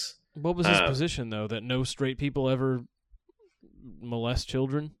guess. What was his position, though? That no straight people ever molest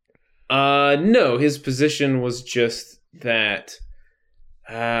children? No, his position was just that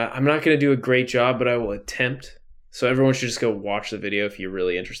I'm not going to do a great job, but I will attempt. So everyone should just go watch the video if you're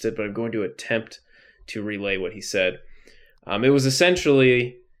really interested, but I'm going to attempt to relay what he said. It was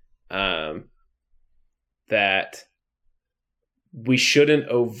essentially that we shouldn't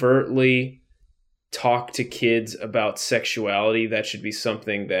overtly talk to kids about sexuality. That should be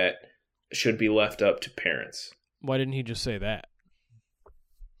something that should be left up to parents. Why didn't he just say that?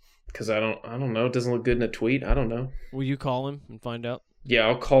 Because I don't know. It doesn't look good in a tweet. I don't know. Will you call him and find out? Yeah,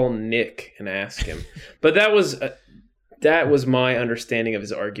 I'll call Nick and ask him. But that was my understanding of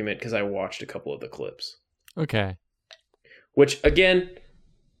his argument because I watched a couple of the clips. Okay. Which, again,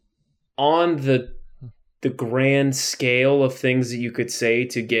 on the grand scale of things that you could say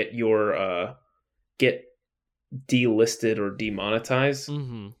to get your get delisted or demonetized,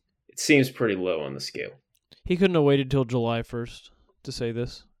 it seems pretty low on the scale. He couldn't have waited till July 1st to say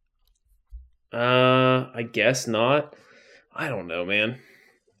this. I guess not. I don't know, man.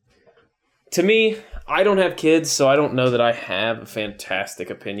 To me, I don't have kids, so I don't know that I have a fantastic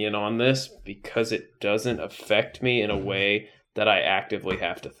opinion on this because it doesn't affect me in a way that I actively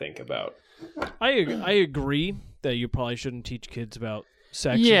have to think about. I agree that you probably shouldn't teach kids about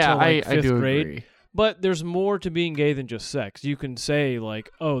sex Yeah, until like I 5th do grade. agree. But there's more to being gay than just sex. You can say,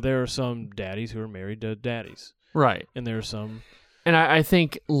 like, oh, there are some daddies who are married to daddies. Right. And there are some... And I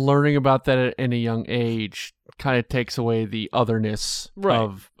think learning about that in a young age kind of takes away the otherness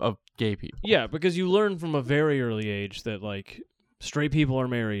of gay people. Yeah, because you learn from a very early age that, like, straight people are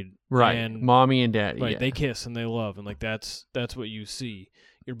married. Right. And, mommy and daddy. right, yeah. they kiss and they love. And, like, that's what you see.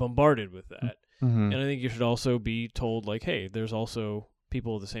 You're bombarded with that. Mm-hmm. And I think you should also be told, like, hey, there's also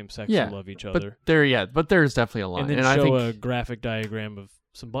people of the same sex Yeah, who love each other. But there's definitely a line. And then I show think, a graphic diagram of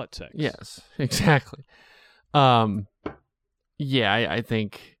some butt sex. yes, exactly. Yeah, I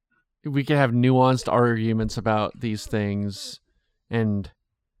think we can have nuanced arguments about these things,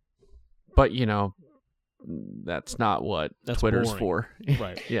 but that's not what That's Twitter's boring. for.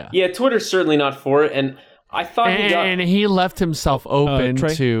 Right. Yeah. Yeah, Twitter's certainly not for it, and I thought And he left himself open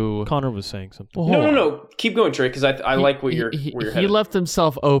Trey? to. Connor was saying something. Well, hold on. No. Keep going, Trey, because I like where you're He headed. left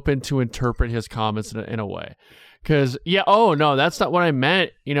himself open to interpret his comments in a way. Because, oh, no, that's not what I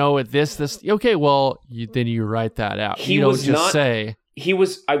meant. With this. Okay, well, then you write that out. He you don't was just not- say. He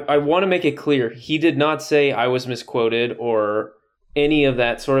was. I want to make it clear. He did not say I was misquoted or any of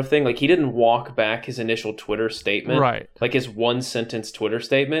that sort of thing. Like, he didn't walk back his initial Twitter statement. Right. Like his one sentence Twitter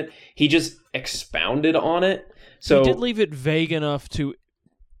statement. He just expounded on it. So he did leave it vague enough to,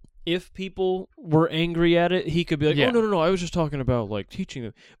 if people were angry at it, he could be like, Yeah. oh, no, I was just talking about, like, teaching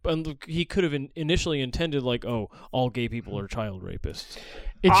them. But he could have initially intended, like, oh, all gay people are child rapists.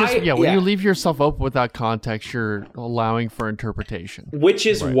 It's just, when yeah. you leave yourself open without context, you're allowing for interpretation. which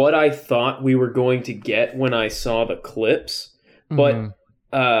is Right. what I thought we were going to get when I saw the clips. But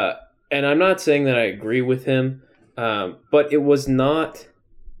Mhm. and I'm not saying that I agree with him, but it was not.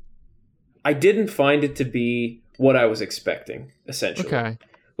 I didn't find it to be what I was expecting, essentially. Okay.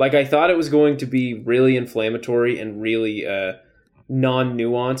 Like, I thought it was going to be really inflammatory and really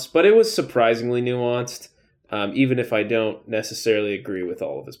non-nuanced, but it was surprisingly nuanced, even if I don't necessarily agree with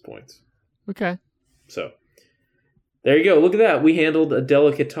all of his points. Okay. So, there you go. Look at that. We handled a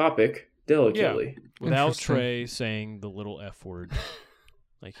delicate topic delicately. Without Interesting. Trey saying the little F word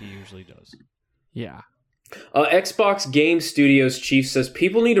like he usually does. Yeah. Xbox Game Studios chief says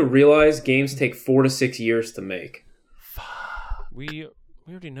people need to realize games take 4 to 6 years to make. We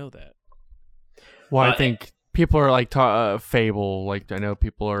already know that. Well, I think people are like Fable. Like, I know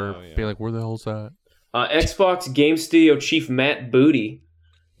people are Oh, yeah. being like, "Where the hell's that?" Xbox Game Studio chief Matt Booty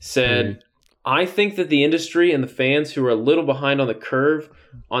said, I think that the industry and the fans who are a little behind on the curve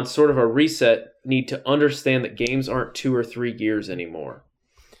on sort of a reset need to understand that games aren't 2 or 3 years anymore.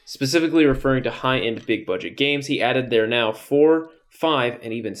 Specifically referring to high-end big-budget games, he added they're now 4, 5,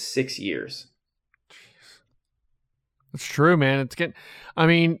 and even 6 years. It's true, man. It's getting. I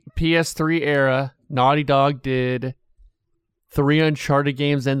mean, PS3 era. Naughty Dog did 3 Uncharted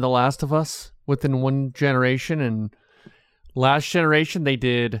games and The Last of Us within one generation, and last generation they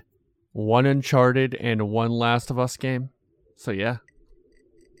did 1 Uncharted and 1 Last of Us game. So yeah,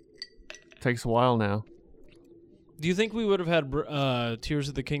 takes a while now. Do you think we would have had Tears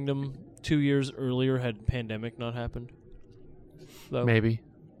of the Kingdom 2 years earlier had pandemic not happened? Though? Maybe.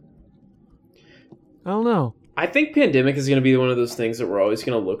 I don't know. I think Pandemic is going to be one of those things that we're always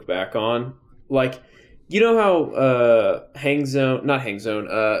going to look back on. Like, you know how not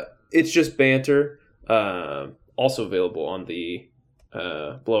Hangzone, It's Just Banter, also available on the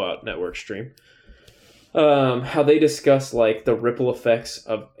Blowout Network stream. How they discuss, like, the ripple effects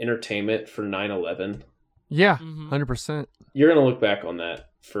of entertainment for 9/11. Yeah, Mhm. 100%. You're going to look back on that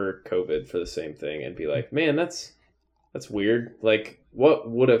for COVID for the same thing and be like, man, that's weird. Like, what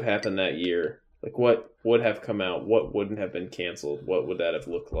would have happened that year? Like, what would have come out? What wouldn't have been canceled? What would that have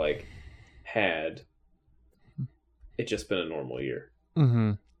looked like had it just been a normal year?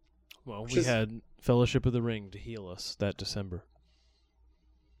 Mm-hmm. Well, Which we is- had Fellowship of the Ring to heal us that December.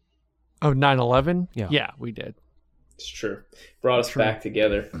 Of 9/11? Yeah. Yeah, we did. It's true. Brought us True. back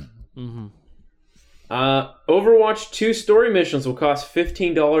together. Mm-hmm. Overwatch 2 story missions will cost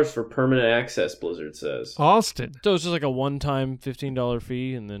 $15 for permanent access, Blizzard says. Austin. So it's just like a one-time $15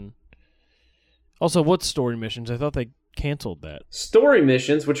 fee, and then... Also, what story missions? I thought they canceled that. Story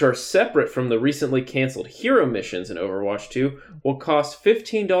missions, which are separate from the recently canceled hero missions in Overwatch 2, will cost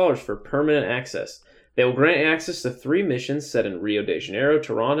 $15 for permanent access. They will grant access to 3 missions set in Rio de Janeiro,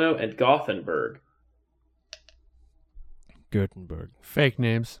 Toronto, and Gothenburg. Guttenberg. Fake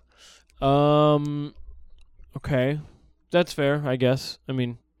names. Okay. That's fair, I guess. I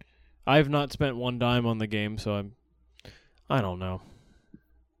mean, I've not spent one dime on the game, so I don't know.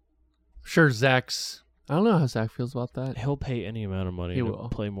 Sure, I don't know how Zach feels about that. He'll pay any amount of money to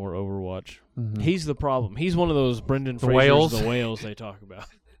play more Overwatch. Mm-hmm. He's the problem. He's one of those Brendan The Fraser's whales? The whales they talk about.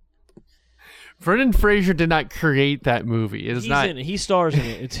 Brendan Fraser did not create that movie. It is not. He stars in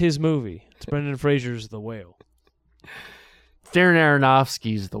it. It's his movie. It's Brendan Fraser's The Whale. Darren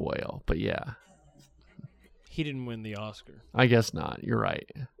Aronofsky's The Whale, but yeah. He didn't win the Oscar. I guess not. You're right.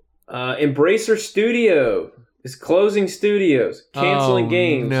 Embracer Studio is closing studios, canceling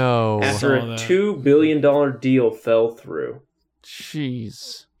games no. after a $2 billion deal fell through.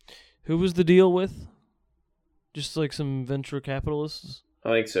 Jeez. Who was the deal with? Just like some venture capitalists? I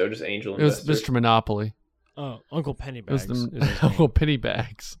think so, just angel It was investors. Mr. Monopoly. Oh, Uncle Pennybags. It was is his name. Uncle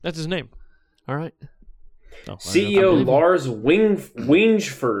Pennybags. That's his name. All right. Oh, CEO Lars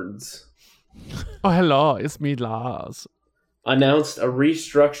Wingfords Oh, hello. It's me, Lars. announced a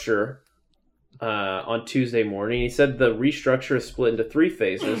restructure on Tuesday morning. He said the restructure is split into 3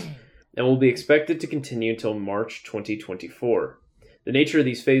 phases and will be expected to continue until March 2024. The nature of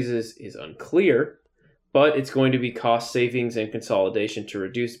these phases is unclear, but it's going to be cost savings and consolidation to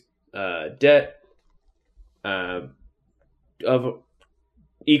reduce debt of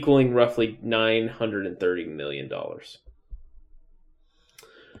equaling roughly $930 million.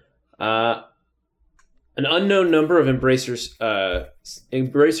 An unknown number of Embracer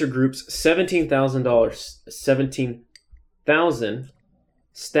Group's 17,000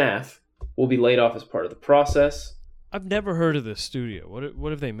 staff will be laid off as part of the process. I've never heard of this studio.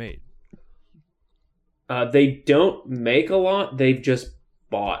 What have they made? They don't make a lot. They've just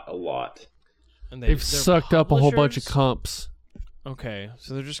bought a lot. And They've sucked up a whole bunch of comps. Okay,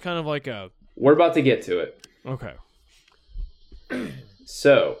 so they're just kind of like a... We're about to get to it. Okay.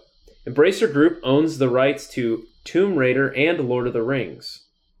 So, Embracer Group owns the rights to Tomb Raider and Lord of the Rings.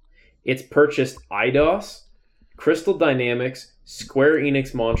 It's purchased Eidos, Crystal Dynamics, Square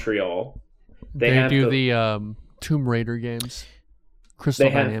Enix Montreal. They do the Tomb Raider games. Crystal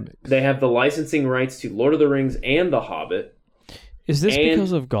Dynamics. They have the licensing rights to Lord of the Rings and The Hobbit. Is this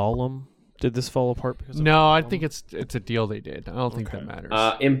because of Gollum? Did this fall apart because of No, Gollum? I think it's a deal they did. I don't think that matters.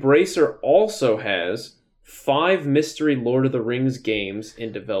 Embracer also has 5 mystery Lord of the Rings games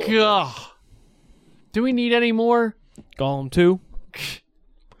in development. Ugh. Do we need any more? Gollum 2?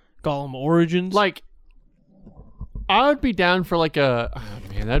 Gollum Origins? Like, I would be down for like a... Oh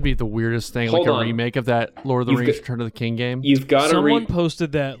man, that'd be the weirdest thing. Hold like a on. remake of that Lord of the Rings Return of the King game. You've got to Someone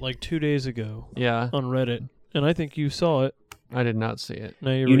posted that like 2 days ago Yeah, on Reddit, and I think you saw it. I did not see it.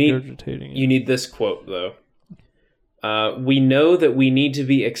 Now you're You need- regurgitating it. You need this quote, though. We know that we need to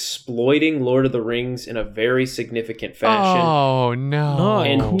be exploiting Lord of the Rings in a very significant fashion Oh, no. Not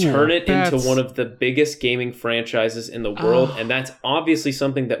and cool. turn it into That's- one of the biggest gaming franchises in the world, and that's obviously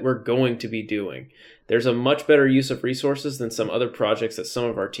something that we're going to be doing. There's a much better use of resources than some other projects that some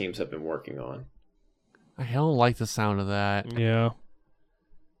of our teams have been working on. I don't like the sound of that. Yeah.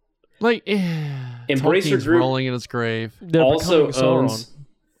 Like, Embracer Tolkien's Group rolling in his grave. They're also becoming Sauron. owns.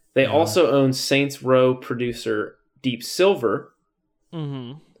 They also own Saints Row producer Deep Silver.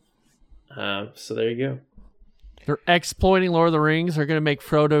 Mm-hmm. So there you go. They're exploiting Lord of the Rings. They're going to make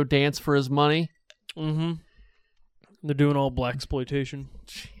Frodo dance for his money. Mm-hmm. They're doing all black exploitation.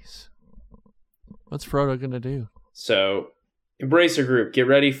 Jeez. What's Frodo going to do? So, Embracer Group, get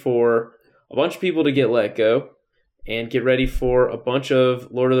ready for a bunch of people to get let go, and get ready for a bunch of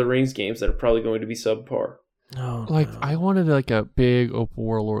Lord of the Rings games that are probably going to be subpar. Oh, Like, no. I wanted like a big open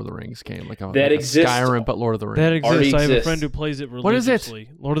world Lord of the Rings game. Like a exists- Skyrim, but Lord of the Rings. That already exists. I have a exists. friend who plays it What is it? religiously.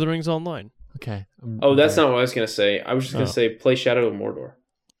 Lord of the Rings Online. Okay. Oh, that's okay. not what I was going to say. I was just going to say play Shadow of Mordor.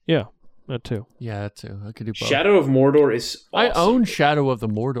 Yeah, that too. Yeah, that too. I could do both. Shadow of Mordor is awesome. I own Shadow of the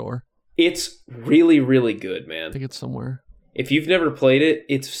Mordor. It's really, really good, I man. think it's somewhere. If you've never played it,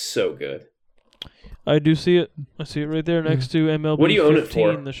 it's so good. I do see it. I see it right there next to MLB What do you own it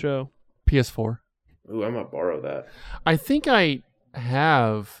 15, for? the show. PS4. Ooh, I might borrow that. I think I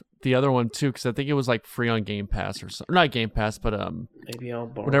have the other one too, because I think it was like free on Game Pass or something. Not Game Pass, but Maybe I'll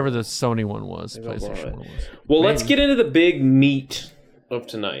borrow whatever it. the Sony one was, Maybe I'll borrow PlayStation it. one was. Well, let's Maybe. get into the big meat of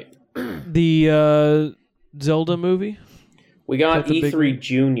tonight. The Zelda movie. We got Is that the big E3 one?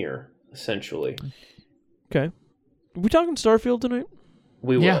 Junior, essentially. Okay. Are we talking Starfield tonight?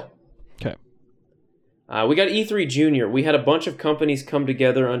 We will. Yeah. Okay. We got E3 Junior. We had a bunch of companies come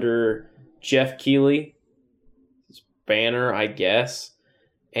together under Jeff Keighley's banner, I guess,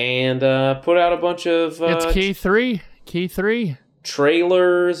 and put out a bunch of It's Key 3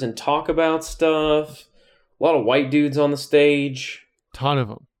 trailers and talk about stuff. A lot of white dudes on the stage. Ton of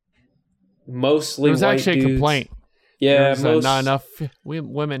them. Mostly There was white actually dudes. a complaint. Yeah, There's not enough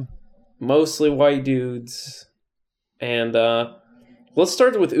women. Mostly white dudes. And let's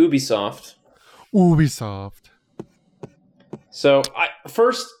start with Ubisoft. So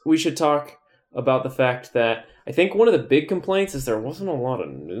first, we should talk about the fact that I think one of the big complaints is there wasn't a lot of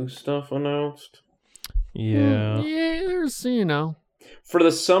new stuff announced. Yeah. Yeah, there's, For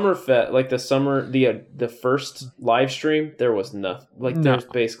the summer the first live stream, there was nothing. There's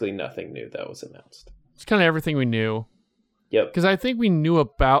basically nothing new that was announced. It's kind of everything we knew. Yep. Because I think we knew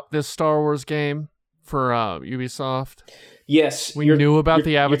about this Star Wars game for Ubisoft. Yes, We knew about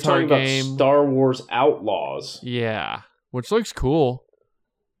the Avatar you're talking game. about Star Wars Outlaws. Yeah, which looks cool.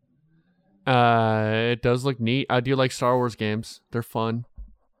 It does look neat. I do like Star Wars games. They're fun.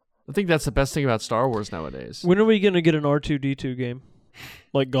 I think that's the best thing about Star Wars nowadays. When are we going to get an R2-D2 game?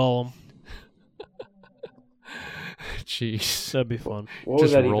 Like Gollum. Jeez. That'd be fun. What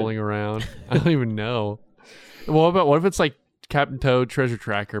was Just that rolling around. I don't even know. What if it's like Captain Toad Treasure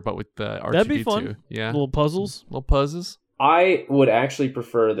Tracker, but with the R2-D2? That'd be fun. Yeah. Little puzzles. Little puzzles. I would actually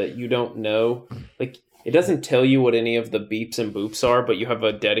prefer that you don't know, like, it doesn't tell you what any of the beeps and boops are, but you have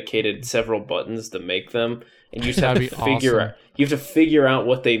a dedicated several buttons to make them, and you just have to figure out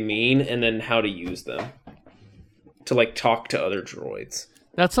what they mean and then how to use them to like talk to other droids.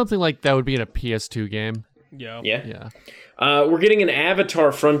 That's something like that would be in a PS2 game. Yeah. Yeah. We're getting an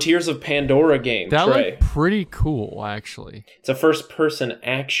Avatar Frontiers of Pandora game. That Trey. looked pretty cool, actually. It's a first-person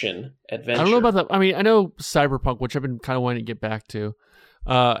action adventure. I don't know about that. I mean, I know Cyberpunk, which I've been kind of wanting to get back to,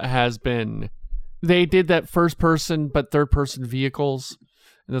 has been... They did that first-person but third-person vehicles,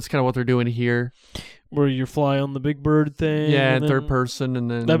 and that's kind of what they're doing here. Where you fly on the big bird thing. Yeah, and third person, and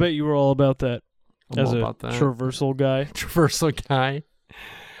then... I bet you were all about that. I'm as all a about that. traversal guy. Traversal guy.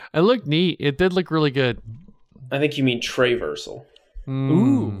 It looked neat. It did look really good. I think you mean Traversal.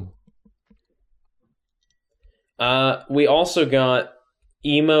 Ooh. We also got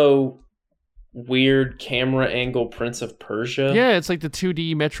emo weird camera angle Prince of Persia. Yeah, it's like the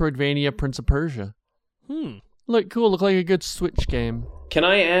 2D Metroidvania Prince of Persia. Look cool. Look like a good Switch game. Can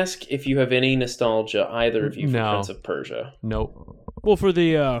I ask if you have any nostalgia, either of you, for No. Prince of Persia? Nope. Well, for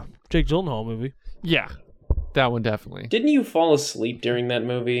the Jake Gyllenhaal movie. Yeah, that one definitely. Didn't you fall asleep during that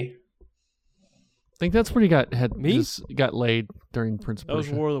movie? I think that's when he got Me? got laid during Prince of That was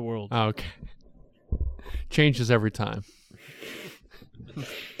Persia. War of the Worlds. Oh, okay. Changes every time.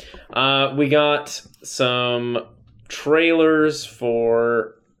 We got some trailers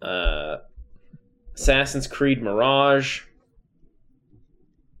for Assassin's Creed Mirage.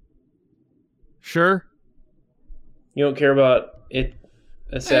 Sure. You don't care about it?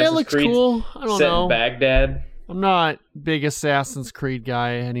 Assassin's it looks Creed cool. I don't set know. in Baghdad. I'm not big Assassin's Creed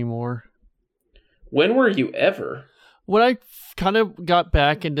guy anymore. When were you ever? When I kind of got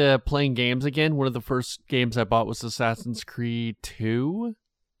back into playing games again, one of the first games I bought was Assassin's Creed 2,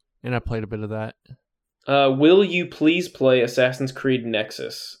 and I played a bit of that. Will you please play Assassin's Creed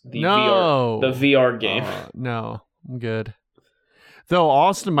Nexus, the VR game? No, I'm good. Though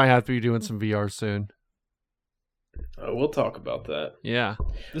Austin might have to be doing some VR soon. We'll talk about that. Yeah.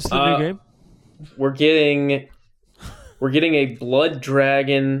 This is the new game? We're getting a Blood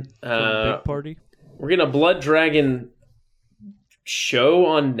Dragon. Big party? We're getting a Blood Dragon show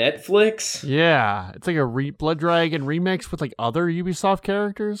on Netflix. Yeah, it's like a Blood Dragon remix with like other Ubisoft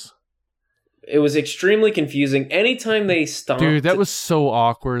characters. It was extremely confusing. Anytime they stopped, Dude, that was so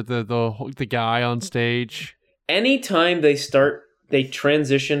awkward. The guy on stage. Anytime they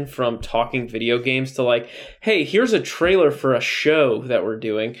transition from talking video games to like, hey, here's a trailer for a show that we're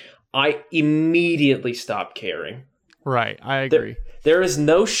doing, I immediately stop caring. Right, I agree. There is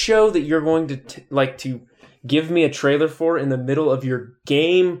no show that you're going to to give me a trailer for in the middle of your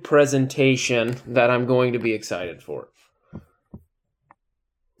game presentation that I'm going to be excited for.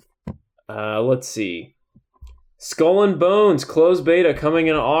 Let's see. Skull and Bones closed beta coming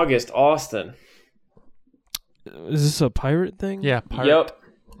in August. Austin. Is this a pirate thing? Yeah, pirate. Yep.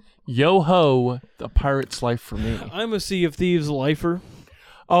 Yo ho, the pirate's life for me. I'm a Sea of Thieves lifer.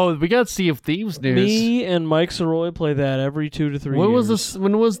 Oh, we got Sea of Thieves news. Me and Mike Soroy play that every 2 to 3 years.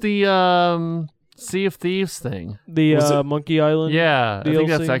 When was the Sea of Thieves thing? The Monkey Island? Yeah, DLC? I think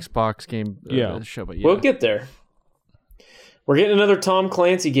that's Xbox game Yeah. show, but yeah. We'll get there. We're getting another Tom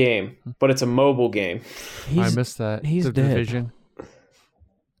Clancy game, but it's a mobile game. I missed that. He's the dead. Division.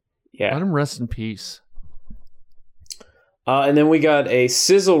 Yeah. Let him rest in peace. And then we got a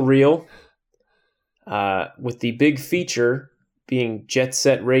sizzle reel with the big feature being Jet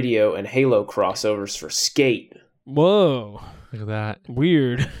Set Radio and Halo crossovers for Skate. Whoa. Look at that.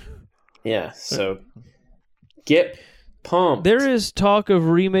 Weird. Yeah, so get pumped. There is talk of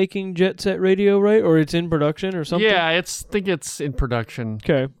remaking Jet Set Radio, right? Or it's in production or something? Yeah, I think it's in production.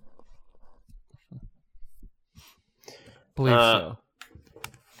 Okay. Believe so.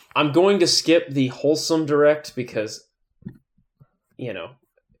 I'm going to skip the wholesome direct because, you know,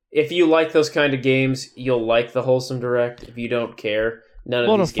 if you like those kind of games, you'll like the wholesome direct. If you don't care, none of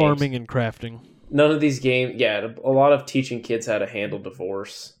these games. A lot of farming and crafting. None of these games, yeah, a lot of teaching kids how to handle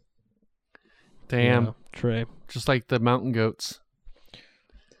divorce. Damn. Yeah, Trey. Just like the mountain goats.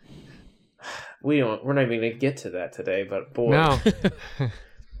 We're not even going to get to that today, but boy. No.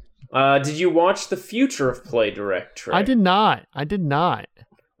 Did you watch the Future of Play direct, Trey? I did not.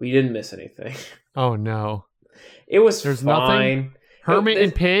 We didn't miss anything. Oh, no. It was There's fine. nothing? Hermit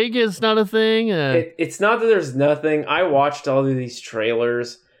and Pig is not a thing? It's not that there's nothing. I watched all of these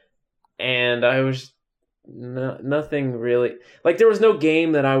trailers, and I was... nothing really... Like, there was no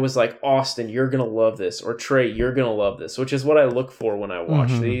game that I was like, Austin, you're going to love this, or Trey, you're going to love this, which is what I look for when I watch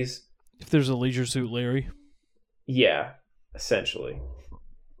these. If there's a Leisure Suit Larry. Yeah, essentially.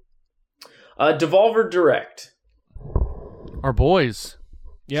 Devolver Direct. Our boys.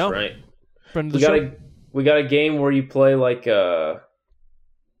 Yeah. Right. Friend of the show. We got a game where you play like a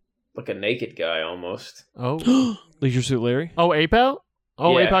naked guy almost. Oh. Leisure Suit Larry. Oh, Ape Out?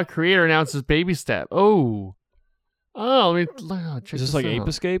 Oh, Yeah. Ape Out creator announces Baby Step. Oh. Oh, let me check Is this like out. Ape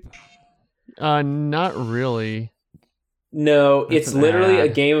Escape? Not really. No, That's it's an literally a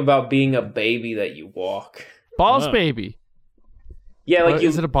ad. game about being a baby that you walk. Boss Wow. Baby. Yeah, like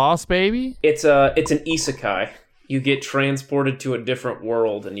Is it a Boss Baby? it's an isekai. You get transported to a different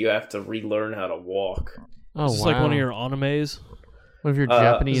world and you have to relearn how to walk. Oh, Is this wow. like one of your animes? One of your Is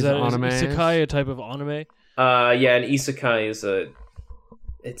Japanese that anime? is isekai a type of anime? Yeah, an isekai is an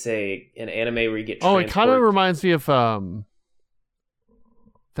anime where you get Oh, transported. it kind of reminds me of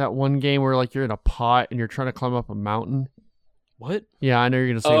that one game where like you're in a pot and you're trying to climb up a mountain. What? Yeah, I know you're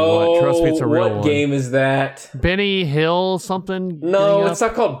gonna say what. Trust me, it's a real what one. game is that? Benny Hill something? No, getting it's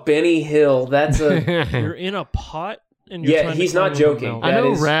not called Benny Hill. That's a... You're in a pot and you're Yeah, trying he's to not climb up a joking. mountain. I That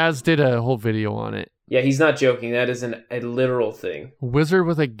know is- Raz did a whole video on it. Yeah, he's not joking. That is a literal thing. Wizard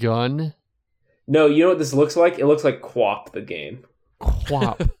with a gun. No, you know what this looks like? It looks like Quap, the game.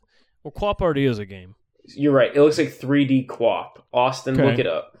 Quap. Well, Quap already is a game. You're right. It looks like 3D Quap. Austin, Okay. look it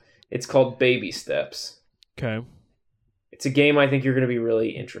up. It's called Baby Steps. Okay. It's a game I think you're going to be really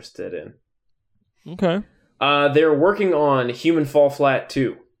interested in. Okay. They're working on Human Fall Flat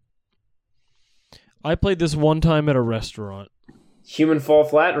 2. I played this one time at a restaurant. Human Fall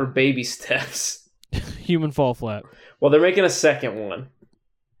Flat or Baby Steps? Human Fall Flat. Well, they're making a second one.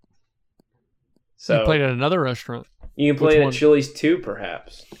 So You played at another restaurant. you can play Which it one? at Chili's 2,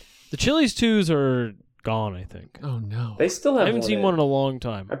 perhaps. The Chili's 2s are gone, I think. Oh no. They still have I haven't seen in- one in a long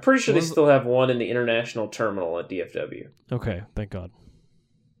time. I'm pretty sure they still have one in the international terminal at DFW. Okay, thank God.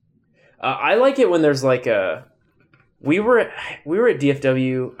 I like it when there's like a... We were at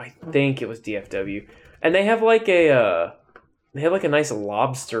DFW. I think it was DFW, and they have like a nice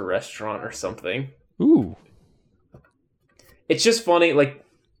lobster restaurant or something. Ooh. It's just funny, like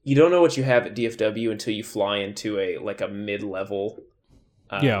you don't know what you have at DFW until you fly into a mid-level.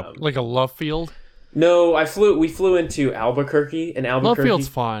 Yeah. Like a love field. No, we flew into Albuquerque, and Love field's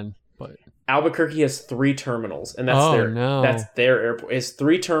fun, but Albuquerque has 3 terminals, and Oh, that's their airport. It's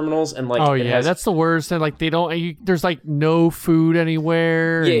 3 terminals, and like oh it yeah, has, that's the worst. And like they don't. There's like no food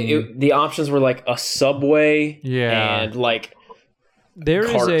anywhere. yeah. and- The options were like a Subway, Yeah. and like There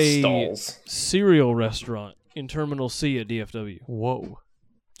is cart a stalls. cereal restaurant in Terminal C at DFW. Whoa.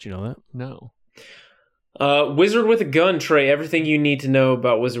 Did you know that? No. Wizard with a gun, Trey. Everything you need to know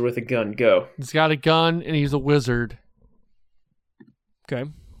about Wizard with a gun. Go. He's got a gun and he's a wizard. Okay.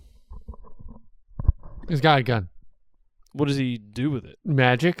 He's got a gun. What does he do with it?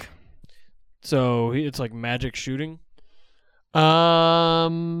 Magic. So it's like magic shooting? Yeah,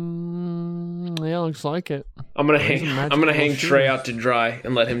 looks like it. I'm gonna There's a hang. magic I'm gonna little hang Trey shoes. out to dry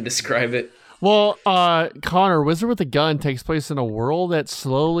and let him describe it. Well, Connor, Wizard with a Gun takes place in a world that's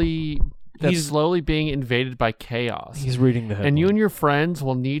slowly being invaded by chaos. He's reading the headline. And you and your friends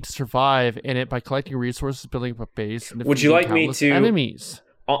will need to survive in it by collecting resources, building up a base, and Would you defeating like me countless to- enemies?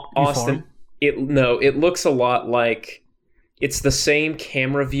 Austin. It looks a lot like it's the same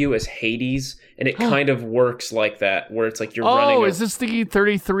camera view as Hades, and it kind of works like that, where it's like you're running. Oh, is this the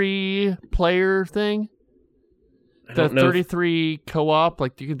 33 player thing? I The don't know. 33 co-op,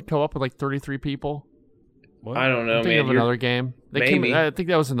 like you can co-op with like 33 people. What? I don't know, I'm thinking man. of another game. Maybe. I think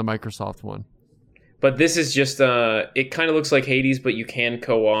that was in the Microsoft one. But this is just, it kind of looks like Hades, but you can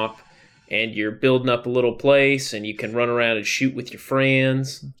co-op, and you're building up a little place, and you can run around and shoot with your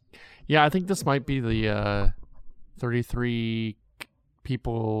friends. Yeah, I think this might be the 33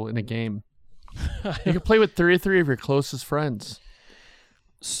 people in a game. You can play with 33 of your closest friends.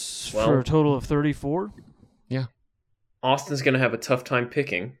 For a total of 34? Yeah. Austin's going to have a tough time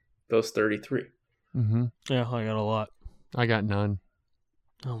picking those 33. Mm-hmm. Yeah, I got a lot. I got none.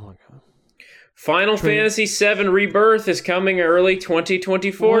 Oh my god. Final Fantasy VII Rebirth is coming early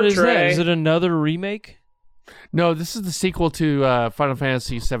 2024, What is Trey. that? Is it another remake? No, this is the sequel to Final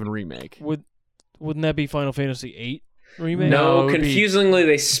Fantasy VII Remake. Wouldn't that be Final Fantasy VIII remake? No, it would be- confusingly,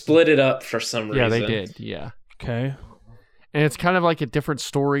 they split it up for some reason. Yeah, they did. Yeah. Okay. And it's kind of like a different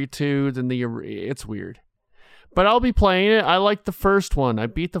story, too, than the... It's weird. But I'll be playing it. I like the first one. I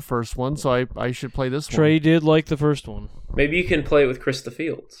beat the first one, so I should play this Trey one. did like the first one. Maybe you can play it with Krista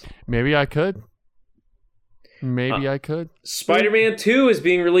Fields. Maybe I could. I could. Spider-Man 2 is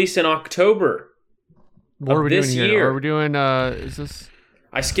being released in October. What are we this doing here? year. Are we doing... is this...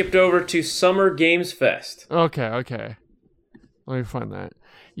 I skipped over to Summer Games Fest. Okay. Let me find that.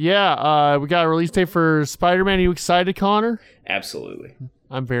 Yeah, we got a release date for Spider-Man. Are you excited, Connor? Absolutely.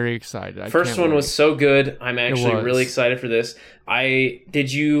 I'm very excited. First one was so good. I'm actually was. really excited for this. Have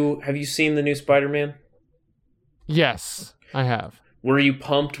you seen the new Spider-Man? Yes, I have. Were you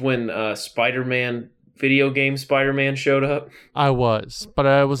pumped when video game Spider-Man showed up? I was, but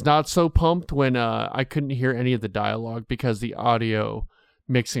I was not so pumped when I couldn't hear any of the dialogue because the audio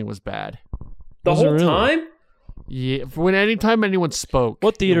mixing was bad. The Was it whole really? time? Yeah, anytime anyone spoke.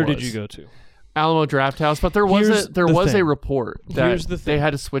 What theater it did was. you go to? Alamo Draft House, but there was Here's the a thing. report that Here's the they thing. had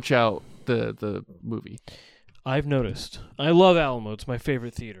to switch out the movie. I've noticed. I love Alamo. It's my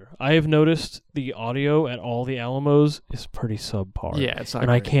favorite theater. I have noticed the audio at all the Alamos is pretty subpar. Yeah, it's not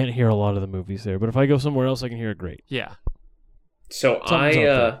and I great. can't hear a lot of the movies there. But if I go somewhere else, I can hear it great. Yeah. So Something's up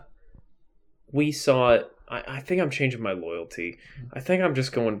there. we saw it. I think I'm changing my loyalty. I think I'm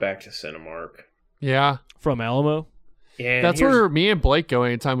just going back to Cinemark. Yeah. From Alamo? Yeah, That's where me and Blake go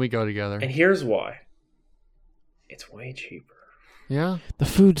anytime we go together. And here's why. It's way cheaper. Yeah. The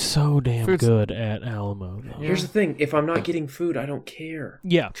food's so damn Food's- good at Alamo. Though. Here's the thing. If I'm not getting food, I don't care.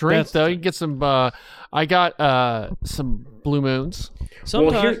 Yeah. Drink that's though. the You thing. can get some. I got some Blue Moons.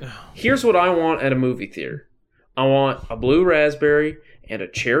 Sometimes, Here's what I want at a movie theater. I want a blue raspberry and a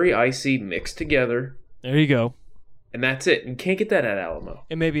cherry icy mixed together, there you go. and that's it. You can't get that at Alamo.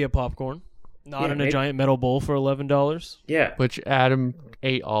 And maybe a popcorn. Not Yeah, in a maybe- giant metal bowl for $11. Yeah. Which Adam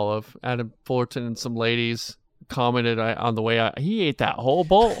ate all of. Adam Fullerton and some ladies commented on the way out. He ate that whole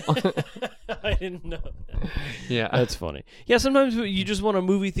bowl. I didn't know. Yeah. That's funny. Yeah, sometimes you just want a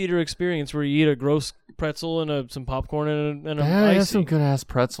movie theater experience where you eat a gross pretzel and some popcorn and a They have icy. some good ass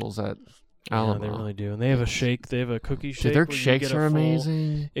pretzels at Yeah, Alamo. they really do. And they have a shake. They have a cookie shake. Dude, their where you shakes get a are full-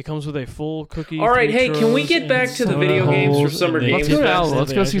 amazing. It comes with a full cookie. All right, 3 hey, can we churros, get back and to the soda video games for holes, Summer and they- Games Let's go to Fest? Alamo.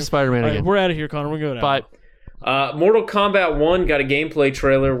 Let's go see Spider-Man All right, again. we're out of here, Connor. We're going to But Mortal Kombat 1 got a gameplay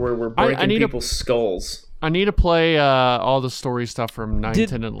trailer where we're I breaking need a- people's skulls. I need to play all the story stuff from 9, Did-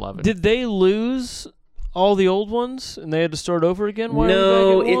 10, and 11. Did they lose all the old ones and they had to start over again? Why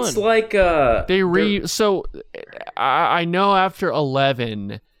No, are we back at it's one? like So I know after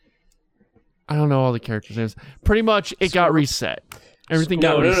 11, I don't know all the characters' names. Pretty much it got reset. Everything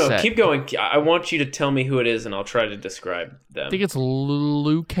got no, reset. keep going. I want you to tell me who it is, and I'll try to describe them. I think it's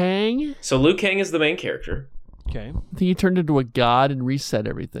Liu Kang. So Liu Kang is the main character. Okay. I think he turned into a god and reset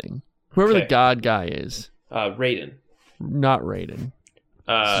everything. Whoever the Okay. god guy is. Raiden. Not Raiden.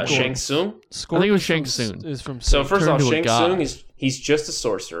 Shang Tsung. I think it was Shang Tsung. Is from So first Turned off, to a Shang god. Tsung he's just a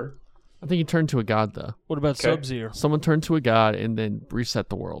sorcerer. I think he turned to a god, though. What about Okay. Sub-Zero? Someone turned to a god and then reset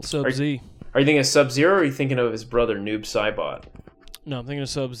the world. Sub-Z. Are you thinking of Sub-Zero, or are you thinking of his brother Noob Saibot? No, I'm thinking of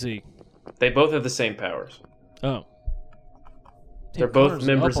Sub-Z. They both have the same powers. Oh. They're both Connor's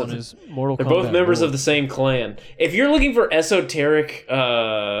members up of on the- his Mortal They're Kombat both members lore. of the same clan. If you're looking for esoteric,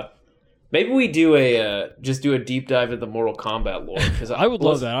 maybe we do just do a deep dive into the Mortal Kombat lore. Because I would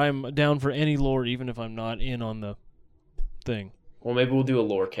love that. I'm down for any lore, even if I'm not in on the thing. Well, maybe we'll do a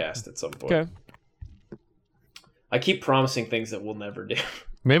lore cast at some point. Okay. I keep promising things that we'll never do.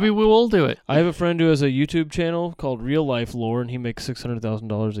 Maybe we will do it. I have a friend who has a YouTube channel called Real Life Lore, and he makes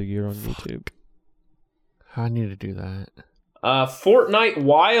 $600,000 a year on YouTube. I need to do that. Fortnite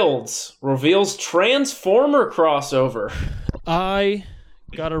Wilds reveals Transformer crossover. I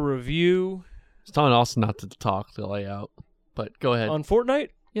got a review I was telling Austin not to talk the layout, but go ahead. on Fortnite.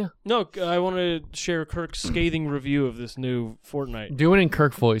 Yeah. No, I want to share Kirk's scathing review of this new Fortnite. Do it in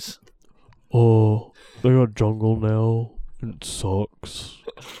Kirk voice. They got jungle now. It sucks.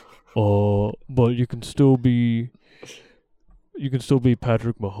 But you can still be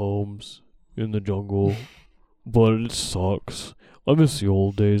Patrick Mahomes in the jungle. But it sucks. I miss the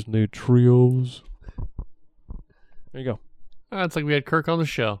old days and they had trios. There you go. It's like we had Kirk on the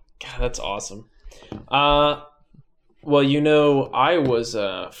show. God, that's awesome. Well, I was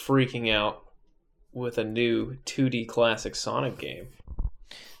freaking out with a new 2D classic Sonic game.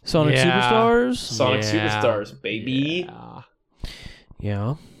 Sonic Superstars? Sonic Superstars, baby.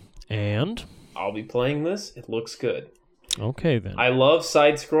 Yeah. And? I'll be playing this. It looks good. Okay, then. I love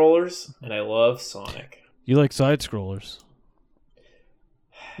side-scrollers, and I love Sonic. You like side-scrollers.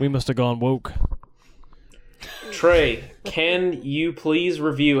 We must have gone woke. Trey, can you please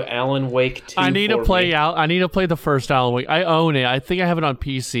review Alan Wake 2 I need to play me? I need to play the first Alan Wake. I own it. I think I have it on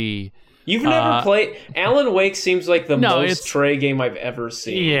PC. You've never played... Alan Wake seems like the most it's- Trey game I've ever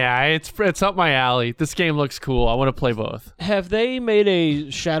seen. Yeah, it's up my alley. This game looks cool. I want to play both. Have they made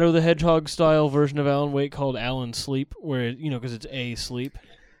a Shadow the Hedgehog style version of Alan Wake called Alan Sleep, where, because it's A Sleep,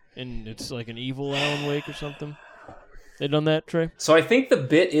 and it's like an evil Alan Wake or something? They done that, Trey? So I think the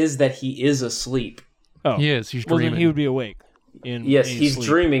bit is that he is asleep. Oh. He is. He's Well, dreaming. then he would be awake. Yes, he's sleep.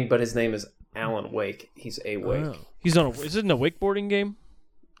 dreaming, but his name is Alan Wake. He's awake. Oh. He's on is it a wakeboarding game?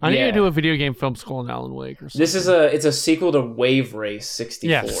 I need Yeah. to do a video game film school on Alan Wake or something. This is it's a sequel to Wave Race 64.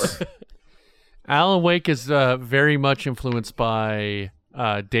 Yes. Alan Wake is very much influenced by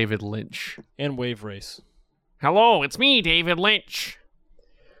David Lynch. And Wave Race. Hello, it's me, David Lynch.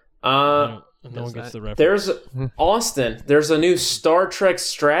 No one gets the reference. There's Austin. There's a new Star Trek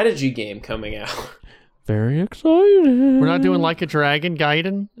strategy game coming out. Very excited. We're not doing Like a Dragon.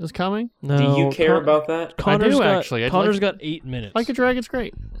 Gaiden is coming. No, Do you care about that? Connor's I do, got, actually. I'd Connor's like- got 8 minutes. Like a Dragon's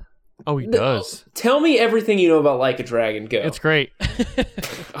great. Oh, he does. Tell me everything you know about Like a Dragon. Go. It's great.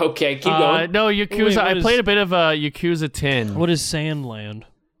 Okay, keep going. No, Yakuza. Wait, what I is- played a bit of Yakuza 10. What is Sandland?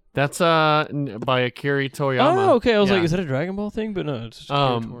 That's by Akira Toriyama. Oh, okay. I was Yeah. like, is that a Dragon Ball thing? But no, it's just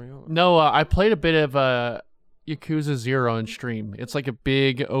Akira Toriyama. No, I played a bit of Yakuza 0 on stream. It's like a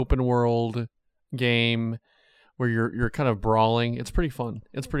big open world game where you're kind of brawling. It's pretty fun.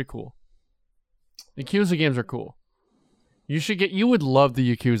 It's pretty cool. Yakuza games are cool. You would love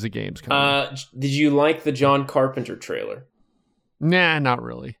the Yakuza games. Did you like the John Carpenter trailer? Nah, not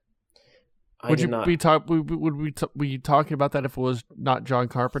really. I did not. Would we be talking about that if it was not John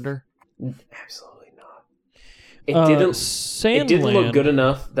Carpenter? Absolutely not. It didn't. Sandland. It didn't look good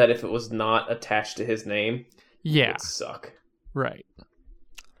enough that if it was not attached to his name, Yeah, it'd suck. right.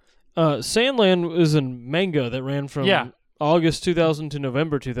 Sandland is a manga that ran from August 2000 to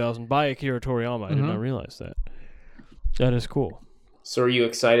November 2000 by Akira Toriyama. I did not realize that. That is cool. So, are you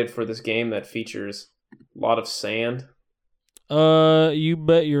excited for this game that features a lot of sand? You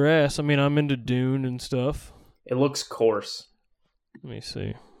bet your ass. I mean, I'm into Dune and stuff. It looks coarse. Let me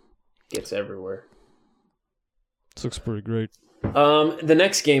see. It's everywhere. This looks pretty great. The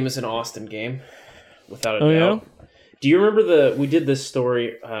next game is an Austin game, without a doubt. Yeah? Do you remember we did this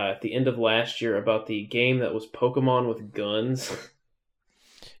story at the end of last year about the game that was Pokemon with guns?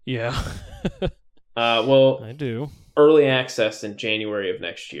 Yeah. Well, I do. early access in January of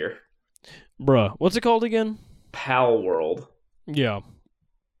next year. Bruh, what's it called again? Pal World. Yeah.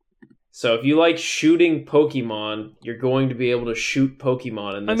 So if you like shooting Pokemon, you're going to be able to shoot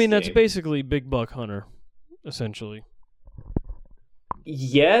Pokemon in this game. That's basically Big Buck Hunter, essentially.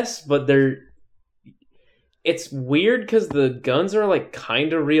 Yes, but it's weird because the guns are like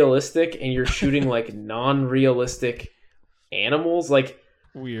kind of realistic and you're shooting like non-realistic animals. Like,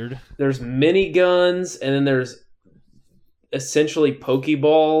 Weird. there's mini guns and then there's essentially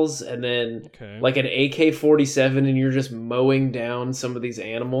Pokeballs and then like an AK-47 and you're just mowing down some of these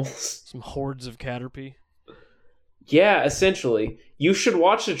animals. Some hordes of Caterpie. Yeah, essentially. You should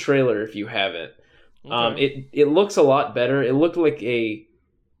watch the trailer if you haven't. Okay. It looks a lot better. It looked like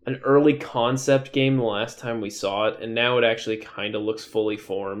an early concept game the last time we saw it, and now it actually kind of looks fully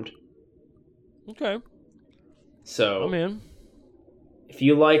formed. Okay. So, I'm in. if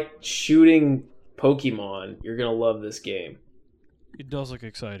you like shooting Pokemon, you're gonna love this game. It does look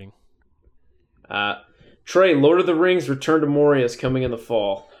exciting. Trey, Lord of the Rings: Return to Moria is coming in the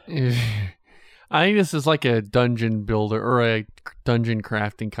fall. I think this is like a dungeon builder or a dungeon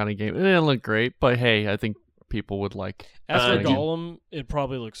crafting kind of game. It didn't look great, but hey, I think people would like. As for dungeon. Gollum, it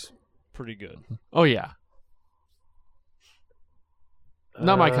probably looks pretty good. Oh yeah,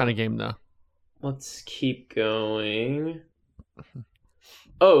 not my kind of game though. Let's keep going.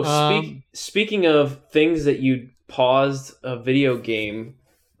 Oh, speaking of things that you paused a video game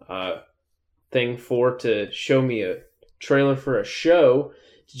thing for to show me a trailer for a show,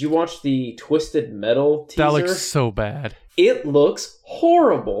 Did you watch the Twisted Metal teaser? That looks so bad. It looks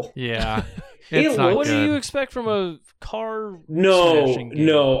horrible. Yeah. It It's not What good. do you expect from a car No, smashing game?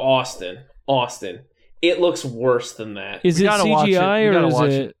 no, Austin. It looks worse than that. Is You it gotta watch it. CGI You or gotta is watch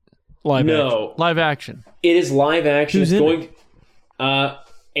it it. live action? No, Live action. it is live action. Who's It's in going.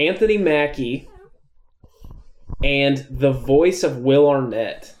 Anthony Mackie and the voice of Will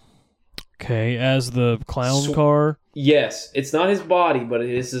Arnett. Okay, as the clown Sw- car. Yes, it's not his body, but it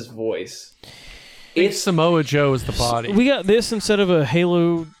is his voice. It's Samoa Joe is the body. We got this instead of a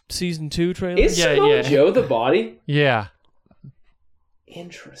Halo Season 2 trailer? Is Yeah, Samoa yeah. Joe the body? Yeah.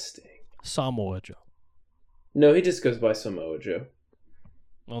 Interesting. Samoa Joe. No, he just goes by Samoa Joe.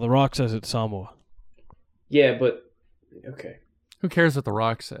 Well, The Rock says it's Samoa. Yeah, but okay. Who cares what The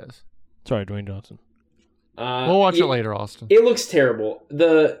Rock says? Sorry, Dwayne Johnson. We'll watch it later, Austin. It looks terrible.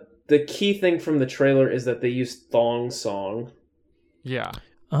 The key thing from the trailer is that they use Thong Song. Yeah.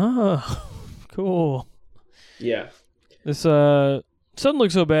 Ah, cool. Yeah. This doesn't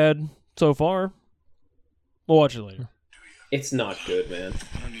look so bad so far. We'll watch it later. It's not good, man.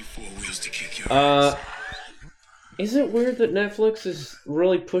 Is it weird that Netflix is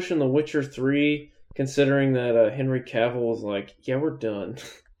really pushing The Witcher 3, considering that Henry Cavill was like, yeah, we're done.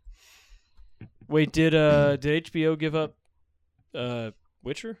 Wait, did HBO give up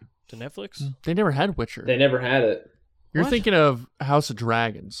Witcher to Netflix? They never had Witcher. They never had it. You're What? thinking of House of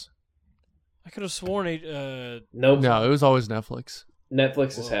Dragons. I could have sworn Nope. No, it was always Netflix.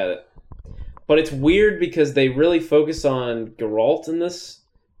 Netflix has had it. But it's weird because they really focus on Geralt in this,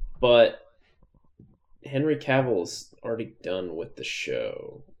 but Henry Cavill's already done with the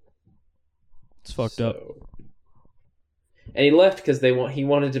show. it's fucked up. And he left because he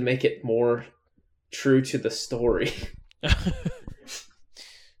wanted to make it more true to the story.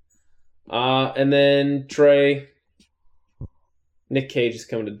 And then Trey, Nick Cage is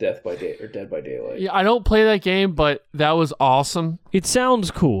coming to Dead by Daylight. Yeah, I don't play that game, but that was awesome. It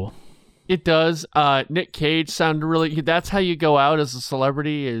sounds cool. It does. Nick Cage sounded really. That's how you go out as a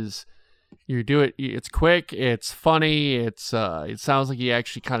celebrity. Is you do it. It's quick. It's funny. It sounds like he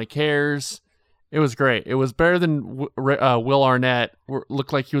actually kind of cares. It was great. It was better than Will Arnett.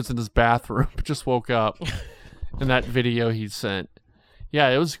 Looked like he was in his bathroom. Just woke up in that video he sent. Yeah,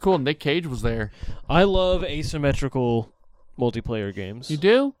 it was cool. Nick Cage was there. I love asymmetrical multiplayer games. You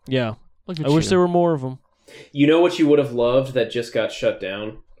do? Yeah. Look at I you. wish there were more of them. You know what you would have loved that just got shut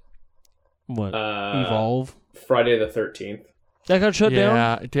down? What? Evolve? Friday the 13th. That got shut down?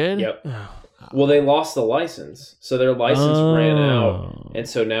 Yeah, it did. Yep. Well, they lost the license. So their license ran out. And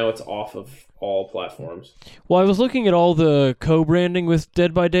so now it's off of all platforms. Well, I was looking at all the co-branding with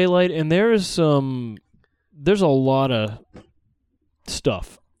Dead by Daylight, and there's a lot of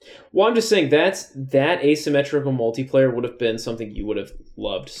stuff. Well, I'm just saying that asymmetrical multiplayer would have been something you would have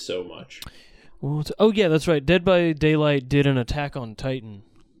loved so much. Oh, yeah, that's right. Dead by Daylight did an Attack on Titan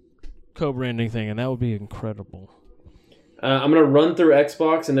co-branding thing, and that would be incredible. I'm going to run through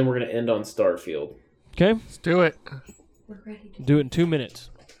Xbox, and then we're going to end on Starfield. Okay? Let's do it. Do it in 2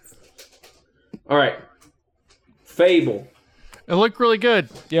 minutes. All right. Fable. It looked really good.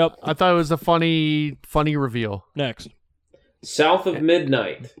 Yep. I thought it was a funny reveal. Next. South of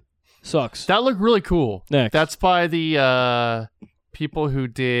Midnight. Sucks. That looked really cool. Next. That's by the people who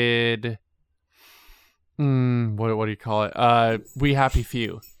did. What do you call it? We Happy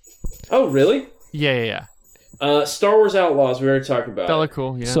Few. Oh, really? Yeah. Star Wars Outlaws, we already talked about. That it. looked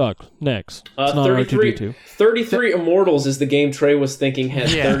cool. Yeah. Sucks. Next. It's not 33, R2D2. 33 Immortals is the game Trey was thinking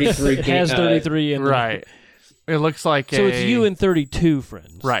has Yeah. 33 It has 33 in Right. It looks like So it's you and 32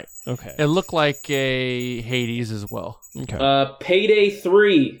 friends. Right. Okay. It looked like a Hades as well. Okay. Payday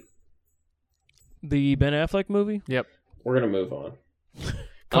 3. The Ben Affleck movie? Yep. We're going to move on.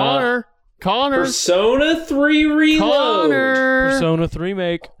 Connor. Persona 3 Reload. Persona 3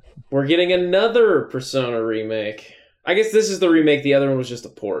 make. We're getting another Persona remake. I guess this is the remake. The other one was just a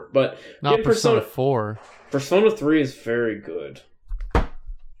port. But Not yeah, Persona 4. Persona 3 is very good.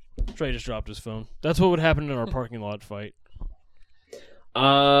 Trey just dropped his phone. That's what would happen in our parking lot fight.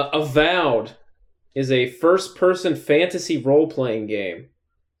 Avowed is a first-person fantasy role-playing game.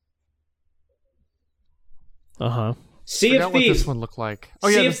 Uh-huh. Sea Forgot of what Thieves. this one looked like. Oh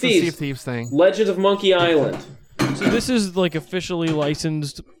yeah, this is the Sea of Thieves thing. Legend of Monkey Island. So this is like officially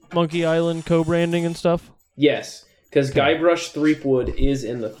licensed Monkey Island co-branding and stuff? Yes, because Guybrush Threepwood is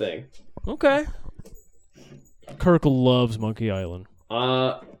in the thing. Okay. Kirk loves Monkey Island.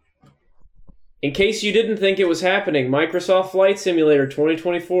 In case you didn't think it was happening, Microsoft Flight Simulator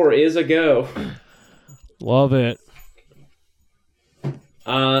 2024 is a go. Love it.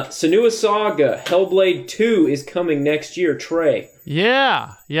 Senua Saga Hellblade 2 is coming next year. Trey.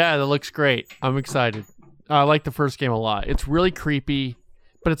 Yeah, that looks great. I'm excited. I like the first game a lot. It's really creepy,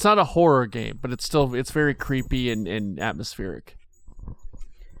 but it's not a horror game. But it's very creepy and atmospheric.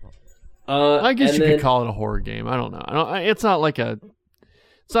 I guess you could call it a horror game. I don't know. It's not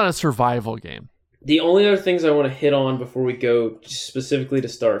a survival game. The only other things I want to hit on before we go specifically to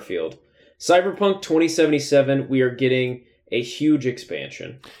Starfield, Cyberpunk 2077. We are getting a huge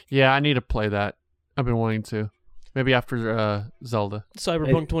expansion. Yeah, I need to play that. I've been wanting to. Maybe after Zelda.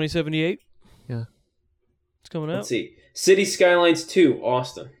 Cyberpunk 2078. Yeah. It's coming out. Let's see. City Skylines 2,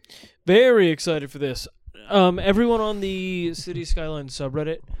 Austin. Very excited for this. Everyone on the City Skylines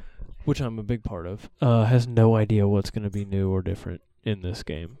subreddit, which I'm a big part of, has no idea what's going to be new or different in this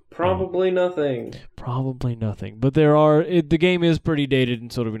game. Probably nothing. But the game is pretty dated,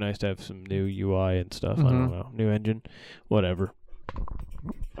 and so it'll be nice to have some new UI and stuff. I don't know. New engine. Whatever.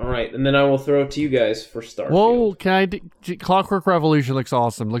 All right, and then I will throw it to you guys for Starfield. Whoa, Clockwork Revolution looks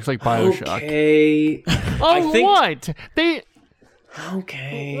awesome. Looks like Bioshock. Okay. What?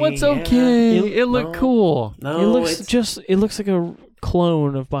 Okay. What's okay? It looked cool. No, it looks like a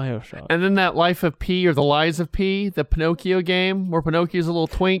clone of Bioshock. And then that Life of P or the Lies of P, the Pinocchio game where Pinocchio's a little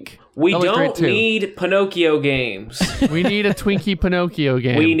twink. We don't need Pinocchio games. We need a Twinkie Pinocchio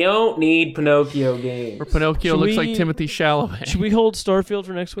game. We don't need Pinocchio games. Where Pinocchio looks like Timothy Chalamet. Should we hold Starfield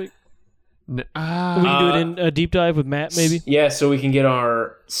for next week? We can do it in a deep dive with Matt, maybe? Yeah, so we can get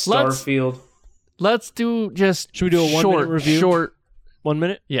our Starfield. Let's do just Should we do a 1 minute review? Short. 1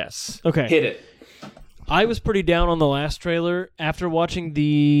 minute? Yes. Okay. Hit it. I was pretty down on the last trailer. After watching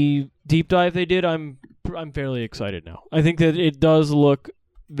the deep dive they did, I'm fairly excited now. I think that it does look...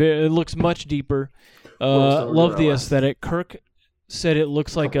 It looks much deeper. Love the aesthetic. Kirk said it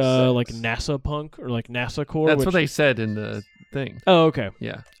looks like NASA punk or like NASA core. That's what they said in the thing. Oh, okay.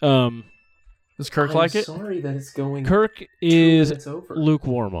 Yeah. Does Kirk like it? Sorry that it's going. Kirk is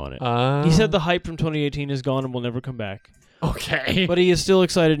lukewarm on it. He said the hype from 2018 is gone and will never come back. Okay. But he is still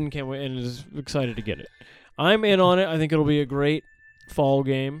excited and can't wait and is excited to get it. I'm in on it. I think it'll be a great fall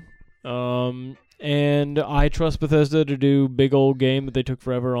game. And I trust Bethesda to do big old game that they took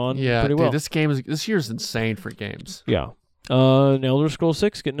forever on. Yeah, pretty well. This year's insane for games. Yeah. Elder Scrolls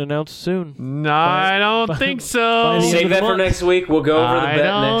 6 getting announced soon. No, I don't think so. Save that for next week. We'll go over the bet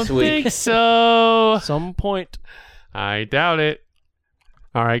next week. I don't think so. Some point. I doubt it.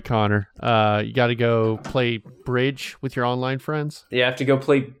 All right, Connor. You got to go play bridge with your online friends? Yeah, I have to go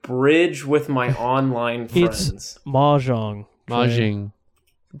play bridge with my online friends. It's Mahjong. Mahjong.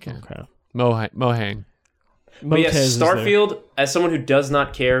 Okay. Mohang. But yes, Starfield, as someone who does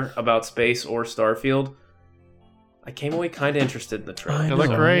not care about space or Starfield, I came away kind of interested in the trailer. It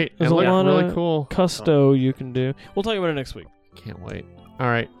looked great. There's it looked really of cool. Custo you can do. We'll talk about it next week. Can't wait. All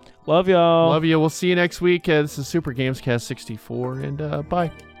right. Love y'all. Love you. We'll see you next week. This is Super GamesCast 64, and bye.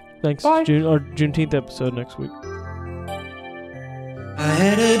 Thanks. Bye. Juneteenth episode next week. I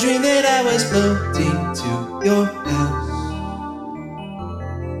had a dream that I was floating to your house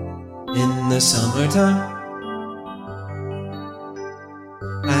in the summertime.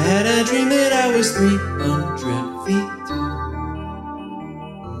 I had a dream that I was 300 feet tall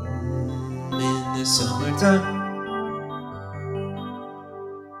in the summertime.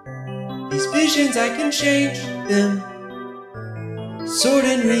 These visions, I can change them, sort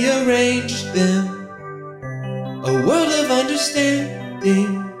and rearrange them. A world of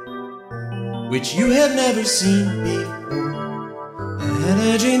understanding, which you have never seen before. I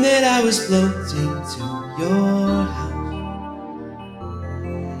had a dream that I was floating to your house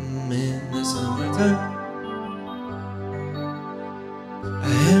in the summertime. I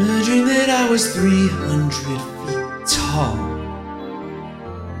had a dream that I was 300 feet tall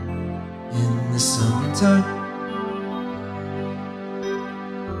in the summertime.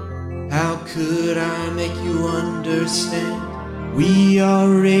 How could I make you understand? We are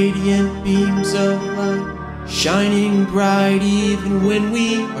radiant beams of light, shining bright even when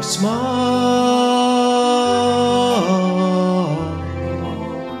we are small.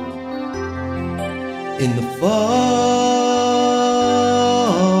 In the fall.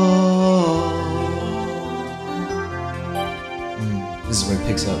 This is where it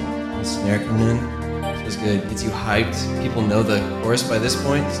picks up. The snare coming in. Feels good. Gets you hyped. People know the chorus by this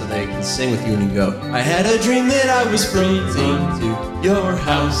point, so they can sing with you when you go. I had a dream that I was floating to your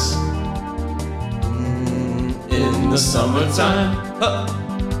house in the summertime. Huh.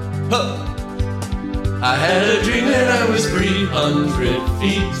 Huh. I had a dream that I was 300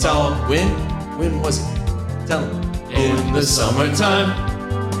 feet tall. When was it? Tell me. In the summertime.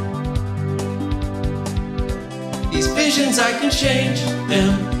 These visions, I can change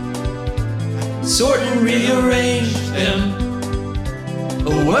them, sort and rearrange them.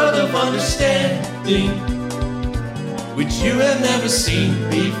 A world of understanding, which you have never seen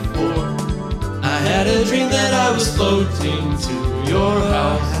before. I had a dream that I was floating to your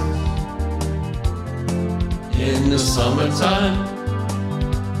house in the summertime.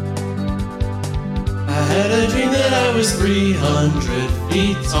 I had a dream that I was 300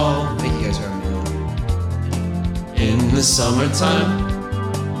 feet tall. I think you guys are on. In the summertime,